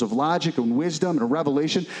 the rules of logic and wisdom and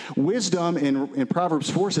revelation. Wisdom in Proverbs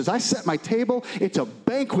 4 says, I set my table. It's a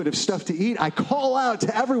banquet of stuff to eat. I call out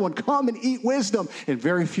to everyone, come and eat wisdom. And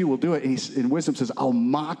very few will do it. And wisdom says, I'll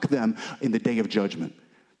mock them in the day of judgment.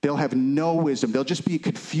 They'll have no wisdom. They'll just be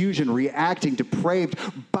confusion, reacting, depraved,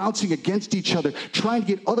 bouncing against each other, trying to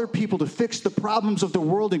get other people to fix the problems of the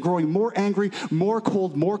world and growing more angry, more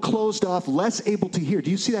cold, more closed off, less able to hear. Do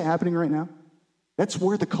you see that happening right now? That's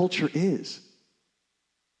where the culture is.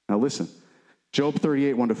 Now listen, Job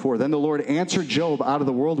 38, 1-4. Then the Lord answered Job out of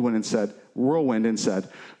the whirlwind and said,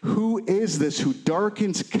 who is this who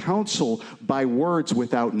darkens counsel by words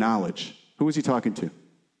without knowledge? Who was he talking to?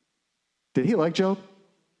 Did he like Job?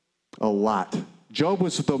 A lot. Job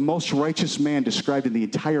was the most righteous man described in the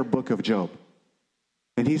entire book of Job.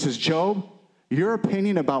 And he says, Job, your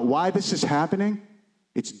opinion about why this is happening,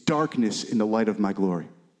 it's darkness in the light of my glory.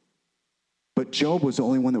 But Job was the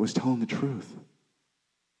only one that was telling the truth.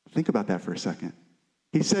 Think about that for a second.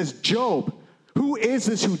 He says, Job, who is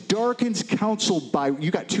this who darkens counsel by...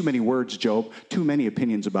 You got too many words, Job. Too many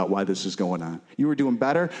opinions about why this is going on. You were doing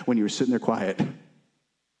better when you were sitting there quiet.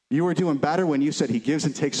 You were doing better when you said he gives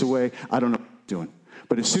and takes away. I don't know what he's doing.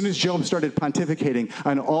 But as soon as Job started pontificating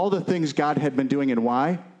on all the things God had been doing and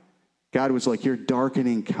why, God was like, you're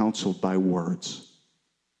darkening counsel by words.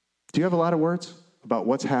 Do you have a lot of words about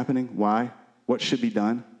what's happening, why, what should be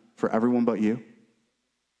done for everyone but you?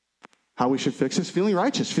 How we should fix this? Feeling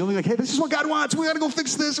righteous, feeling like, hey, this is what God wants. We got to go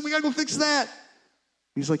fix this and we got to go fix that.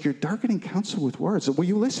 He's like, you're darkening counsel with words. Will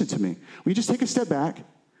you listen to me? Will you just take a step back?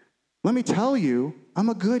 Let me tell you, I'm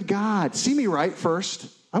a good God. See me right first.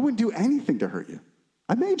 I wouldn't do anything to hurt you.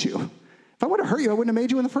 I made you. If I would have hurt you, I wouldn't have made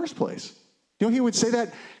you in the first place. You know, he would say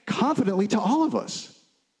that confidently to all of us.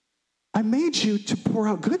 I made you to pour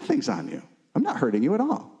out good things on you. I'm not hurting you at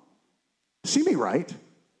all. See me right.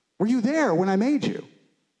 Were you there when I made you?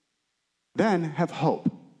 Then have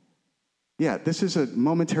hope. Yeah, this is a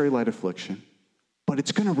momentary light affliction, but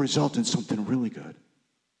it's going to result in something really good.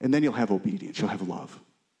 And then you'll have obedience. You'll have love.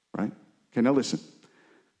 Right? Okay, now listen.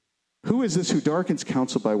 Who is this who darkens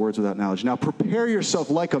counsel by words without knowledge? Now prepare yourself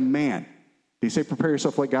like a man. Did he say prepare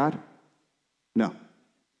yourself like God? No.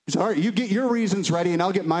 He said, all right, you get your reasons ready and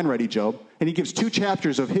I'll get mine ready, Job. And he gives 2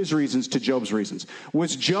 chapters of his reasons to Job's reasons.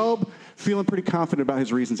 Was Job feeling pretty confident about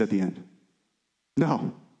his reasons at the end?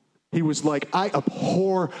 No. He was like, I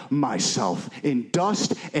abhor myself in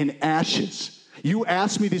dust and ashes. You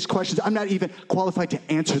ask me these questions, I'm not even qualified to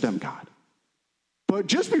answer them, God. But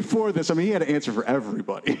just before this, he had an answer for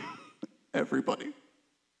everybody. Everybody.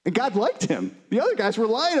 And God liked him. The other guys were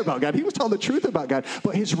lying about God. He was telling the truth about God.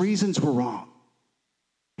 But his reasons were wrong.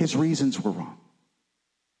 His reasons were wrong.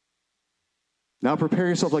 Now prepare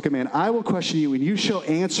yourself like a man. I will question you, and you shall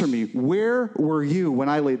answer me. Where were you when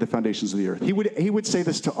I laid the foundations of the earth? He would say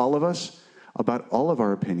this to all of us about all of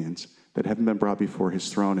our opinions that haven't been brought before his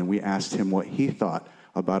throne, and we asked him what he thought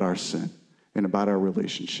about our sin and about our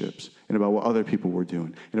relationships and about what other people were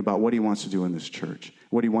doing and about what he wants to do in this church,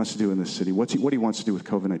 what he wants to do in this city, what he wants to do with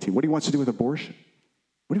COVID-19, what he wants to do with abortion,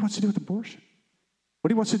 what he wants to do with abortion,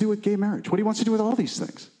 what he wants to do with gay marriage, what he wants to do with all these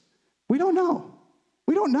things. We don't know.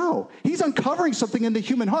 We don't know. He's uncovering something in the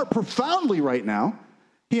human heart profoundly right now.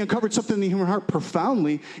 He uncovered something in the human heart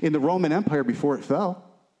profoundly in the Roman Empire before it fell.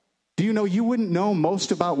 Do you know you wouldn't know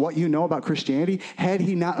most about what you know about Christianity had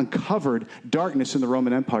he not uncovered darkness in the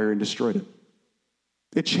Roman Empire and destroyed it?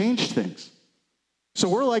 It changed things. So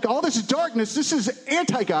we're like, all this is darkness, this is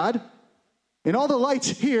anti-God. And all the lights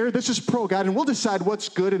here, this is pro-God. And we'll decide what's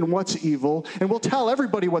good and what's evil. And we'll tell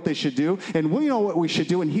everybody what they should do. And we know what we should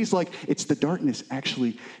do. And he's like, it's the darkness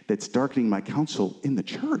actually that's darkening my counsel in the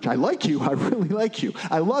church. I like you. I really like you.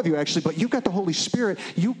 I love you actually. But you've got the Holy Spirit.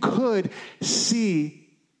 You could see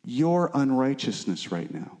your unrighteousness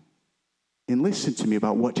right now. And listen to me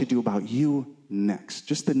about what to do about you next.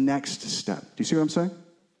 Just the next step. Do you see what I'm saying?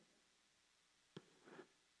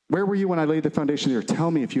 Where were you when I laid the foundation of the earth?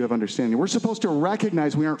 Tell me if you have understanding. We're supposed to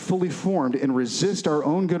recognize we aren't fully formed and resist our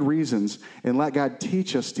own good reasons and let God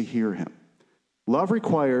teach us to hear him. Love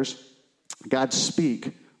requires God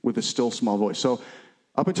speak with a still small voice. So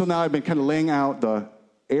up until now, I've been kind of laying out the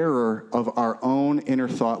error of our own inner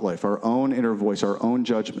thought life, our own inner voice, our own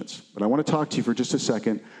judgments. But I want to talk to you for just a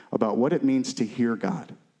second about what it means to hear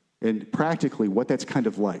God and practically what that's kind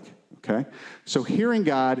of like, okay? So hearing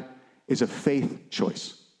God is a faith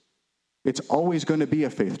choice. It's always going to be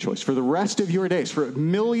a faith choice. For the rest of your days, for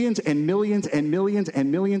millions and millions and millions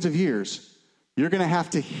and millions of years, you're going to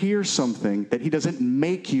have to hear something that he doesn't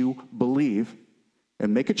make you believe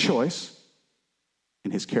and make a choice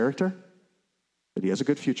in his character, that he has a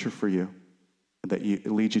good future for you, and that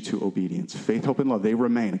it leads you to obedience. Faith, hope, and love, they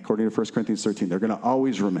remain. According to 1 Corinthians 13, they're going to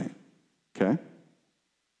always remain, okay?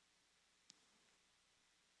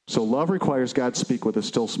 So love requires God speak with a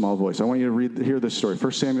still small voice. I want you to hear this story.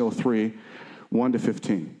 1 Samuel 3,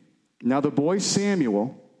 1-15. Now the boy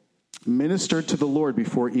Samuel ministered to the Lord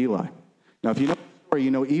before Eli. Now if you know the story,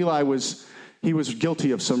 you know Eli was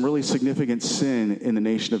guilty of some really significant sin in the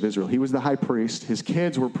nation of Israel. He was the high priest. His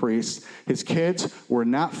kids were priests. His kids were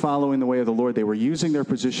not following the way of the Lord. They were using their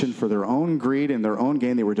position for their own greed and their own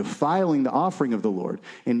gain. They were defiling the offering of the Lord.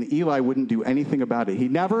 And Eli wouldn't do anything about it. He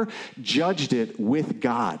never judged it with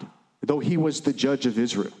God, though he was the judge of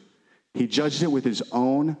Israel. He judged it with his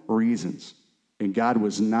own reasons. And God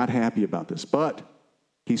was not happy about this. But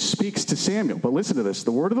he speaks to Samuel. But listen to this.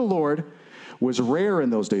 The word of the Lord was rare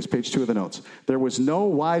in those days. Page 2 of the notes. There was no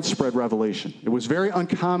widespread revelation. It was very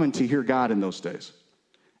uncommon to hear God in those days.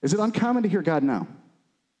 Is it uncommon to hear God now?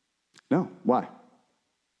 No. Why?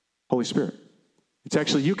 Holy Spirit. It's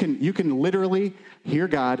actually, you can literally hear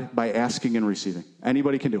God by asking and receiving.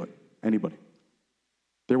 Anybody can do it. Anybody.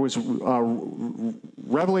 There was,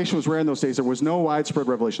 revelation was rare in those days. There was no widespread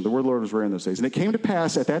revelation. The word of the Lord was rare in those days. And it came to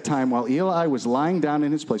pass at that time, while Eli was lying down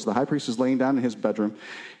in his place, the high priest was laying down in his bedroom,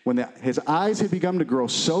 when his eyes had begun to grow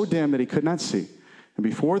so dim that he could not see. And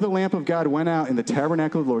before the lamp of God went out in the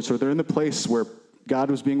tabernacle of the Lord, so they're in the place where God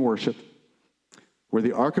was being worshiped, where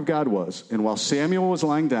the ark of God was, and while Samuel was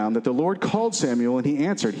lying down, that the Lord called Samuel, and he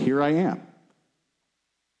answered, "Here I am."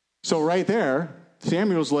 So right there,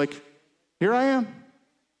 Samuel's like, "Here I am."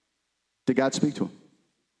 Did God speak to him?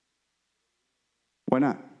 Why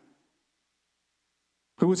not?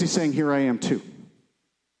 Who was he saying, "Here I am" to?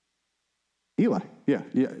 Eli. Yeah,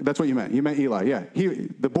 that's what you meant. You meant Eli, yeah.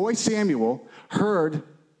 The boy Samuel heard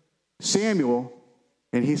Samuel,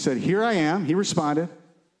 and he said, "Here I am." He responded.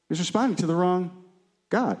 He was responding to the wrong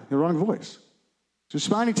God, the wrong voice. He was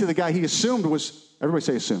responding to the guy he assumed was, everybody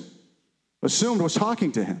say assume, assumed was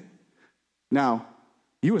talking to him. Now,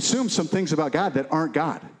 you assume some things about God that aren't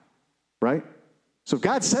God. Right? So if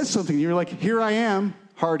God says something, and you're like, "Here I am,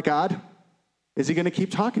 hard God," is he going to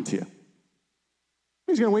keep talking to you?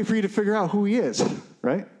 He's going to wait for you to figure out who he is,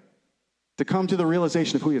 right? To come to the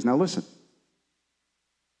realization of who he is. Now listen.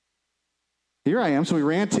 "Here I am." So he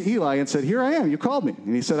ran to Eli and said, "Here I am, you called me."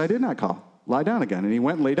 And he said, "I did not call. Lie down again." And he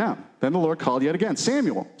went and lay down. Then the Lord called yet again,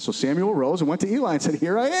 "Samuel." So Samuel rose and went to Eli and said,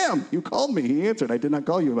 "Here I am, you called me." He answered, "I did not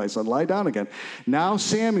call you, my son. Lie down again." Now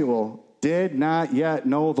Samuel did not yet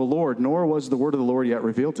know the Lord, nor was the word of the Lord yet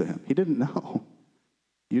revealed to him. He didn't know.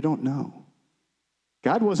 You don't know.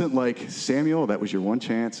 God wasn't like, "Samuel, that was your one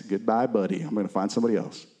chance. Goodbye, buddy. I'm going to find somebody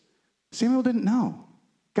else." Samuel didn't know.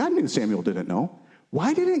 God knew Samuel didn't know.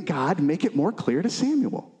 Why didn't God make it more clear to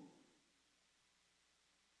Samuel?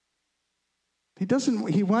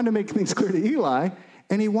 He wanted to make things clear to Eli,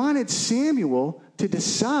 and he wanted Samuel to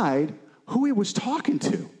decide who he was talking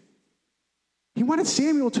to. He wanted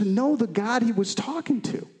Samuel to know the God he was talking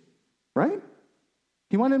to, right?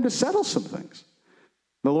 He wanted him to settle some things.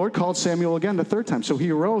 The Lord called Samuel again the third time. So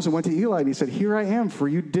he arose and went to Eli, and he said, "Here I am, for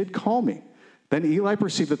you did call me." Then Eli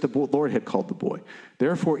perceived that the Lord had called the boy.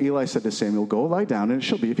 Therefore Eli said to Samuel, "Go lie down, and it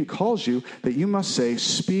shall be, if he calls you, that you must say,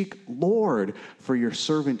 'Speak, Lord, for your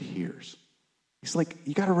servant hears.'" He's like,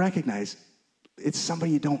 you got to recognize it's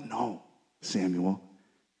somebody you don't know, Samuel.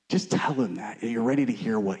 Just tell him that. You're ready to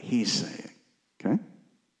hear what he's saying. Okay?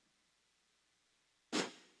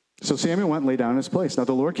 So Samuel went and lay down in his place. Now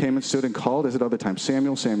the Lord came and stood and called as at other times,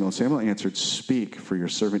 "Samuel, Samuel." And Samuel answered, "Speak, for your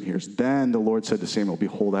servant hears." Then the Lord said to Samuel,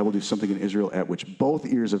 "Behold, I will do something in Israel at which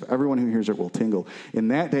both ears of everyone who hears it will tingle. In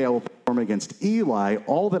that day I will perform against Eli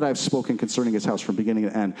all that I've spoken concerning his house from beginning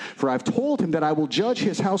to end. For I've told him that I will judge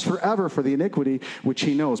his house forever for the iniquity which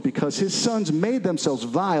he knows, because his sons made themselves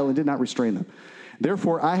vile and did not restrain them.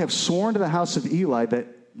 Therefore I have sworn to the house of Eli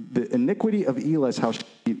that the iniquity of Eli's house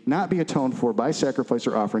shall not be atoned for by sacrifice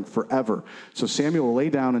or offering forever. So Samuel lay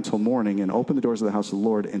down until morning and opened the doors of the house of the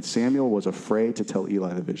Lord, and Samuel was afraid to tell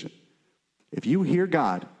Eli the vision. If you hear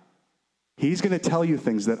God, he's going to tell you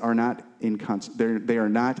things that are not they are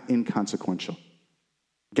not inconsequential.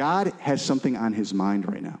 God has something on his mind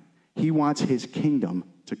right now. He wants his kingdom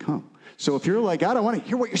to come. So if you're like, God, I want to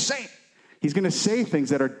hear what you're saying, he's going to say things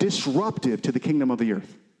that are disruptive to the kingdom of the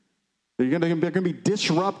earth. They're going to be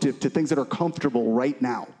disruptive to things that are comfortable right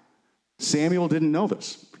now. Samuel didn't know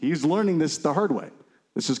this. He's learning this the hard way.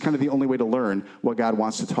 This is kind of the only way to learn what God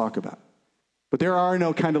wants to talk about. But there are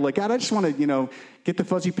no kind of like, God, I just want to, get the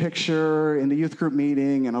fuzzy picture in the youth group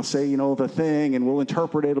meeting, and I'll say, the thing, and we'll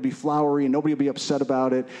interpret it. It'll be flowery, and nobody will be upset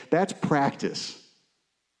about it. That's practice.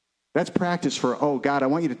 That's practice for, oh, God, I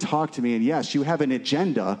want you to talk to me. And yes, you have an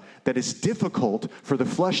agenda that is difficult for the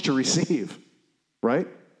flesh to receive, right?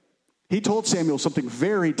 He told Samuel something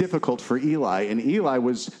very difficult for Eli, and Eli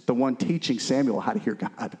was the one teaching Samuel how to hear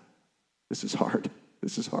God. This is hard.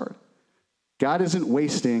 This is hard. God isn't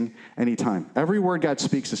wasting any time. Every word God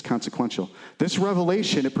speaks is consequential. This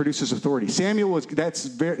revelation, it produces authority.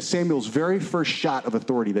 That's Samuel's very first shot of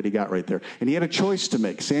authority that he got right there. And he had a choice to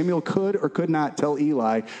make. Samuel could or could not tell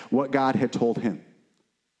Eli what God had told him.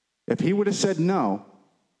 If he would have said no,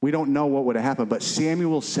 we don't know what would have happened, but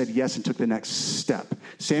Samuel said yes and took the next step.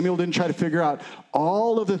 Samuel didn't try to figure out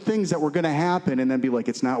all of the things that were going to happen and then be like,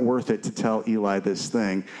 it's not worth it to tell Eli this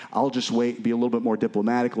thing. I'll just wait, be a little bit more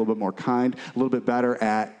diplomatic, a little bit more kind, a little bit better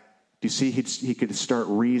at, do you see, he could start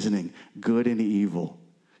reasoning good and evil.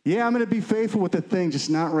 Yeah, I'm going to be faithful with the thing, just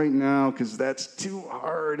not right now because that's too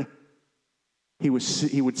hard. He would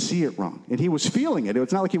see it wrong, and he was feeling it.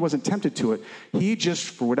 It's not like he wasn't tempted to it. He just,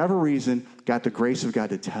 for whatever reason, got the grace of God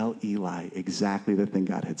to tell Eli exactly the thing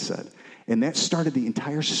God had said. And that started the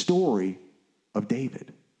entire story of David.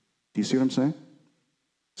 Do you see what I'm saying?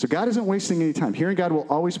 So God isn't wasting any time. Hearing God will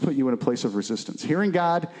always put you in a place of resistance. Hearing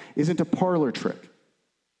God isn't a parlor trick.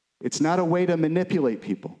 It's not a way to manipulate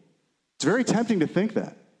people. It's very tempting to think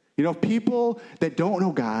that. People that don't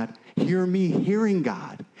know God hear me hearing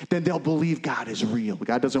God, then they'll believe God is real.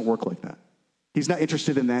 God doesn't work like that. He's not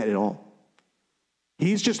interested in that at all.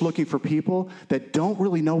 He's just looking for people that don't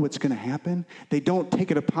really know what's going to happen. They don't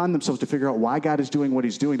take it upon themselves to figure out why God is doing what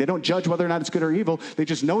he's doing. They don't judge whether or not it's good or evil. They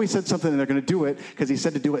just know he said something and they're going to do it because he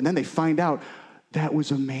said to do it. And then they find out, that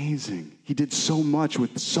was amazing. He did so much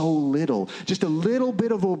with so little. Just a little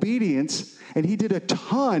bit of obedience, and he did a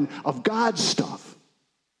ton of God's stuff.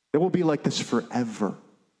 It will be like this forever.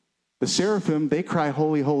 The seraphim, they cry,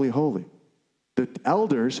 holy, holy, holy. The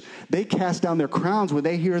elders, they cast down their crowns when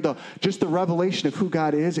they hear just the revelation of who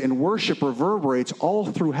God is, and worship reverberates all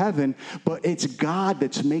through heaven, but it's God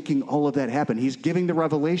that's making all of that happen. He's giving the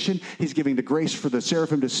revelation. He's giving the grace for the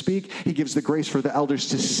seraphim to speak. He gives the grace for the elders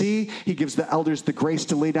to see. He gives the elders the grace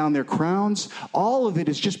to lay down their crowns. All of it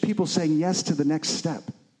is just people saying yes to the next step.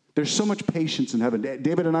 There's so much patience in heaven.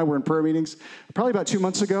 David and I were in prayer meetings probably about 2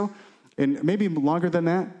 months ago, and maybe longer than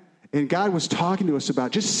that. And God was talking to us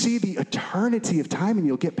about just see the eternity of time and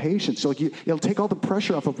you'll get patience. So it'll take all the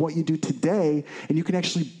pressure off of what you do today, and you can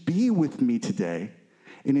actually be with me today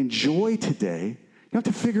and enjoy today. You don't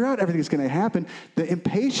have to figure out everything that's going to happen. The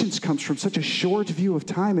impatience comes from such a short view of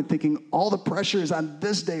time and thinking all the pressure is on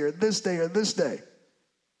this day or this day or this day.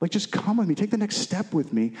 Like, just come with me. Take the next step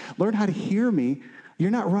with me. Learn how to hear me. You're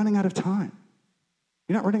not running out of time.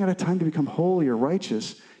 You're not running out of time to become holy or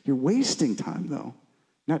righteous. You're wasting time, though,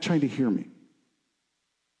 not trying to hear me.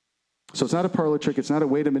 So it's not a parlor trick. It's not a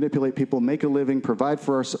way to manipulate people, make a living, provide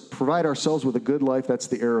ourselves with a good life. That's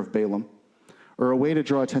the error of Balaam. Or a way to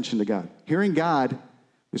draw attention to God. Hearing God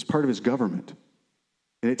is part of his government.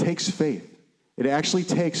 And it takes faith. It actually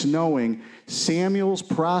takes knowing Samuel's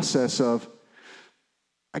process of,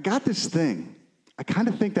 I got this thing. I kind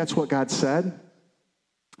of think that's what God said,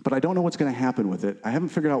 but I don't know what's going to happen with it. I haven't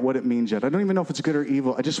figured out what it means yet. I don't even know if it's good or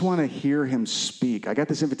evil. I just want to hear him speak. I got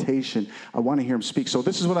this invitation. I want to hear him speak. So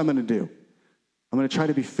this is what I'm going to do. I'm going to try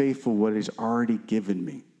to be faithful what he's already given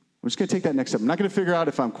me. I'm just going to take that next step. I'm not going to figure out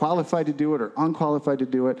if I'm qualified to do it or unqualified to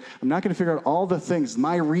do it. I'm not going to figure out all the things,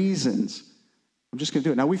 my reasons. I'm just going to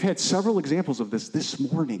do it. Now, we've had several examples of this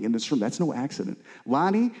morning in this room. That's no accident.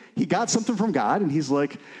 Lonnie, he got something from God, and he's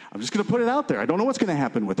like, I'm just going to put it out there. I don't know what's going to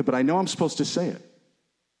happen with it, but I know I'm supposed to say it.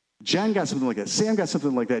 Jen got something like that. Sam got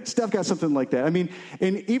something like that. Steph got something like that. I mean,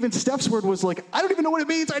 and even Steph's word was like, I don't even know what it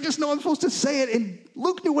means. I just know I'm supposed to say it. And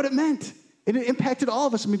Luke knew what it meant. And it impacted all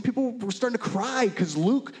of us. I mean, people were starting to cry because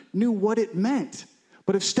Luke knew what it meant.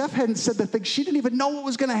 But if Steph hadn't said the thing, she didn't even know what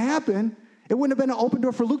was going to happen. It wouldn't have been an open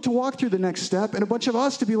door for Luke to walk through the next step and a bunch of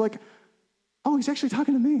us to be like, oh, he's actually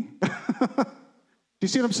talking to me. Do you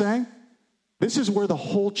see what I'm saying? This is where the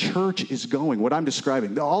whole church is going, what I'm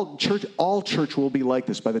describing. All church will be like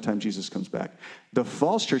this by the time Jesus comes back. The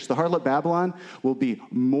false church, the harlot Babylon, will be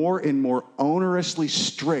more and more onerously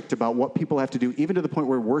strict about what people have to do, even to the point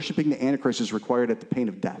where worshiping the Antichrist is required at the pain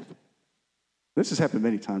of death. This has happened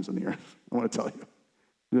many times on the earth, I want to tell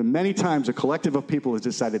you. Many times a collective of people has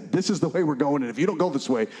decided, this is the way we're going, and if you don't go this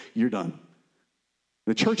way, you're done.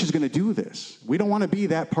 The church is going to do this. We don't want to be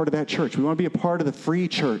that part of that church. We want to be a part of the free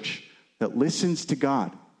church that listens to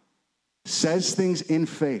God, says things in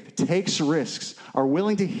faith, takes risks, are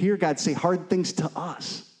willing to hear God say hard things to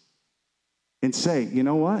us, and say, you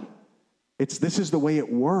know what? This is the way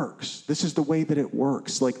it works. This is the way that it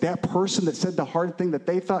works. Like that person that said the hard thing that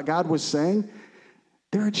they thought God was saying,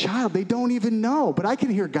 they're a child. They don't even know. But I can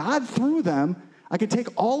hear God through them. I can take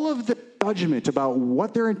all of the judgment about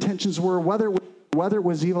what their intentions were, whether it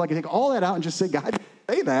was evil. I can take all that out and just say, God,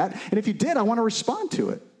 say that. And if you did, I want to respond to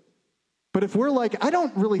it. But if we're like, I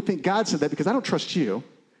don't really think God said that because I don't trust you,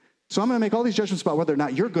 so I'm going to make all these judgments about whether or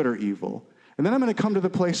not you're good or evil. And then I'm going to come to the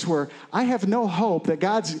place where I have no hope that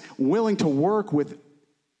God's willing to work with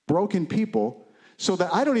broken people so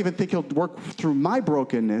that I don't even think he'll work through my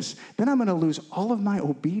brokenness. Then I'm going to lose all of my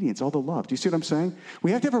obedience, all the love. Do you see what I'm saying?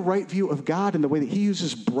 We have to have a right view of God in the way that he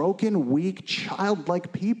uses broken, weak,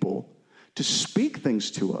 childlike people to speak things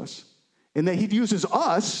to us, and that he uses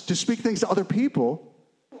us to speak things to other people.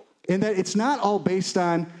 And that it's not all based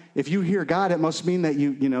on, if you hear God, it must mean that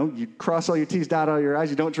you cross all your T's, dot all your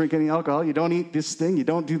I's, you don't drink any alcohol, you don't eat this thing, you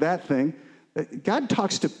don't do that thing. God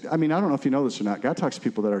talks to, I don't know if you know this or not, God talks to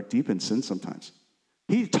people that are deep in sin sometimes.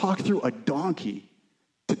 He talked through a donkey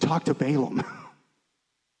to talk to Balaam.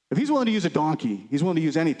 If he's willing to use a donkey, he's willing to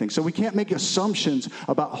use anything. So we can't make assumptions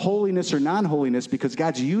about holiness or non-holiness because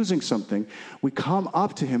God's using something. We come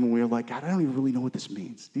up to him and we're like, God, I don't even really know what this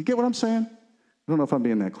means. Do you get what I'm saying? I don't know if I'm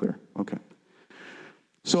being that clear. Okay.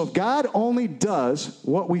 So if God only does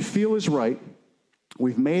what we feel is right,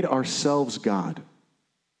 we've made ourselves God.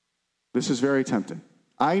 This is very tempting.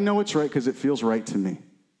 I know it's right because it feels right to me.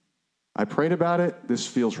 I prayed about it. This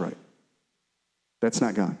feels right. That's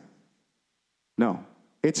not God. No.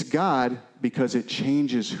 It's God because it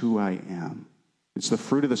changes who I am. It's the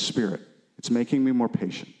fruit of the Spirit. It's making me more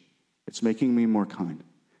patient. It's making me more kind.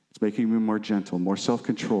 It's making me more gentle, more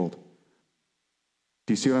self-controlled.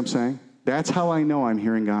 Do you see what I'm saying? That's how I know I'm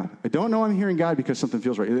hearing God. I don't know I'm hearing God because something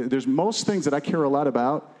feels right. There's most things that I care a lot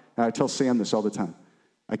about, and I tell Sam this all the time.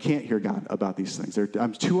 I can't hear God about these things.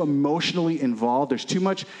 I'm too emotionally involved. There's too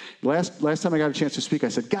much. Last time I got a chance to speak, I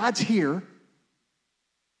said, God's here.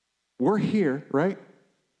 We're here, right?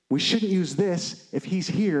 We shouldn't use this if he's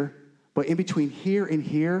here. But in between here and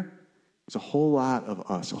here, there's a whole lot of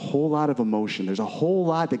us, a whole lot of emotion. There's a whole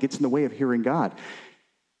lot that gets in the way of hearing God.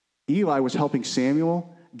 Eli was helping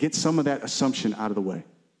Samuel get some of that assumption out of the way.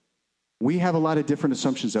 We have a lot of different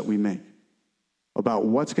assumptions that we make about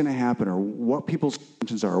what's going to happen or what people's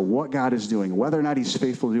assumptions are or what God is doing, whether or not he's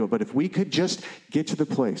faithful to do it. But if we could just get to the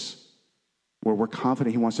place where we're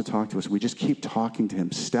confident he wants to talk to us, we just keep talking to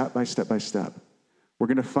him step by step by step, we're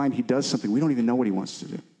going to find he does something we don't even know what he wants to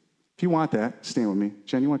do. If you want that, stand with me.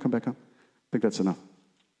 Jen, you want to come back up? I think that's enough.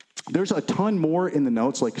 There's a ton more in the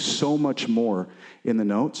notes, like so much more in the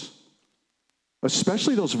notes,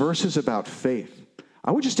 especially those verses about faith.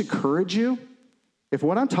 I would just encourage you, if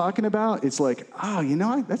what I'm talking about is like,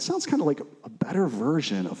 that sounds kind of like a better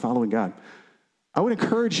version of following God, I would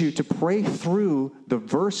encourage you to pray through the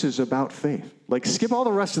verses about faith. Like skip all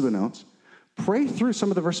the rest of the notes. Pray through some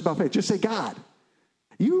of the verses about faith. Just say, God,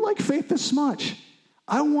 you like faith this much.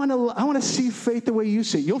 I want to see faith the way you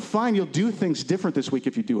see it. You'll find you'll do things different this week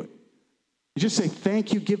if you do it. You just say,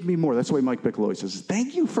 thank you, give me more. That's the way Mike Bickle always says,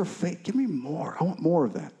 thank you for faith. Give me more. I want more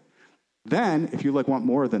of that. Then, if you want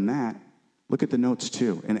more than that, look at the notes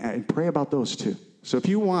too and pray about those too. So if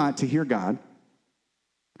you want to hear God,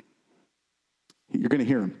 you're going to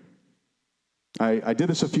hear him. I did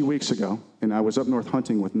this a few weeks ago, and I was up north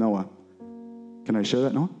hunting with Noah. Can I share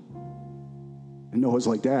that, Noah? And Noah's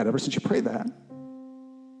like, Dad, ever since you prayed that,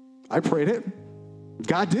 I prayed it.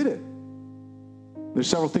 God did it. There's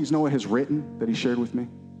several things Noah has written that he shared with me.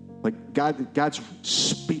 Like God's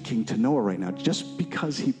speaking to Noah right now just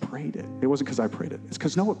because he prayed it. It wasn't because I prayed it. It's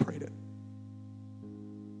because Noah prayed it.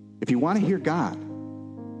 If you want to hear God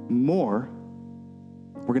more,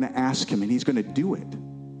 we're going to ask him, and he's going to do it.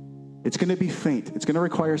 It's going to be faint. It's going to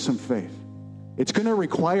require some faith. It's going to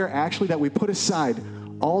require actually that we put aside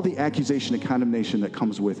all the accusation and condemnation that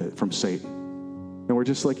comes with it from Satan. And we're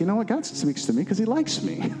just like, you know what? God speaks to me because he likes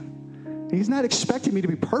me. He's not expecting me to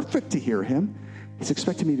be perfect to hear him. He's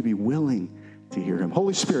expecting me to be willing to hear him.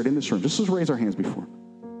 Holy Spirit in this room, just let's raise our hands before.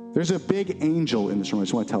 There's a big angel in this room, I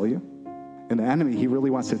just want to tell you. And the enemy, he really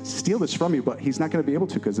wants to steal this from you, but he's not going to be able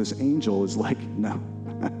to because this angel is like, no.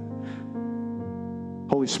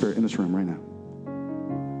 Holy Spirit in this room right now.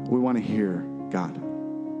 We want to hear God.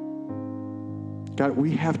 God,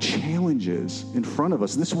 we have challenges in front of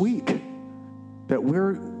us this week that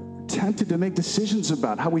we're tempted to make decisions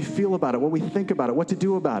about, how we feel about it, what we think about it, what to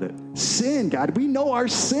do about it. Sin, God, we know our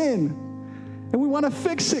sin. And we want to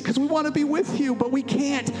fix it because we want to be with you, but we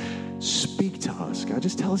can't. Speak to us, God.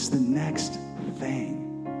 Just tell us the next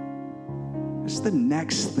thing. Just the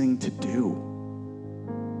next thing to do.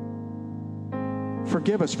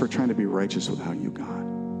 Forgive us for trying to be righteous without you,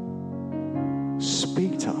 God.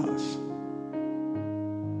 Speak to us.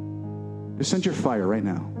 Just send your fire right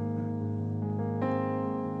now.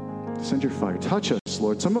 Send your fire. Touch us,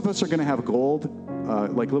 Lord. Some of us are going to have gold,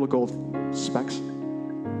 like little gold specks.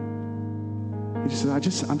 He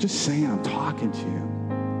says, I'm just saying, I'm talking to you.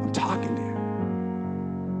 I'm talking to you.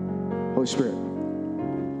 Holy Spirit,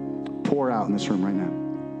 pour out in this room right now.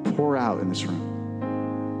 Pour out in this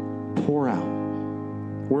room. Pour out.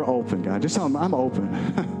 We're open, God. Just tell them, I'm open.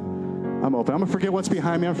 I'm open. I'm going to forget what's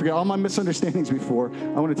behind me. I'm going to forget all my misunderstandings before.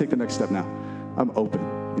 I want to take the next step now. I'm open.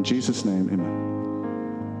 In Jesus' name, amen.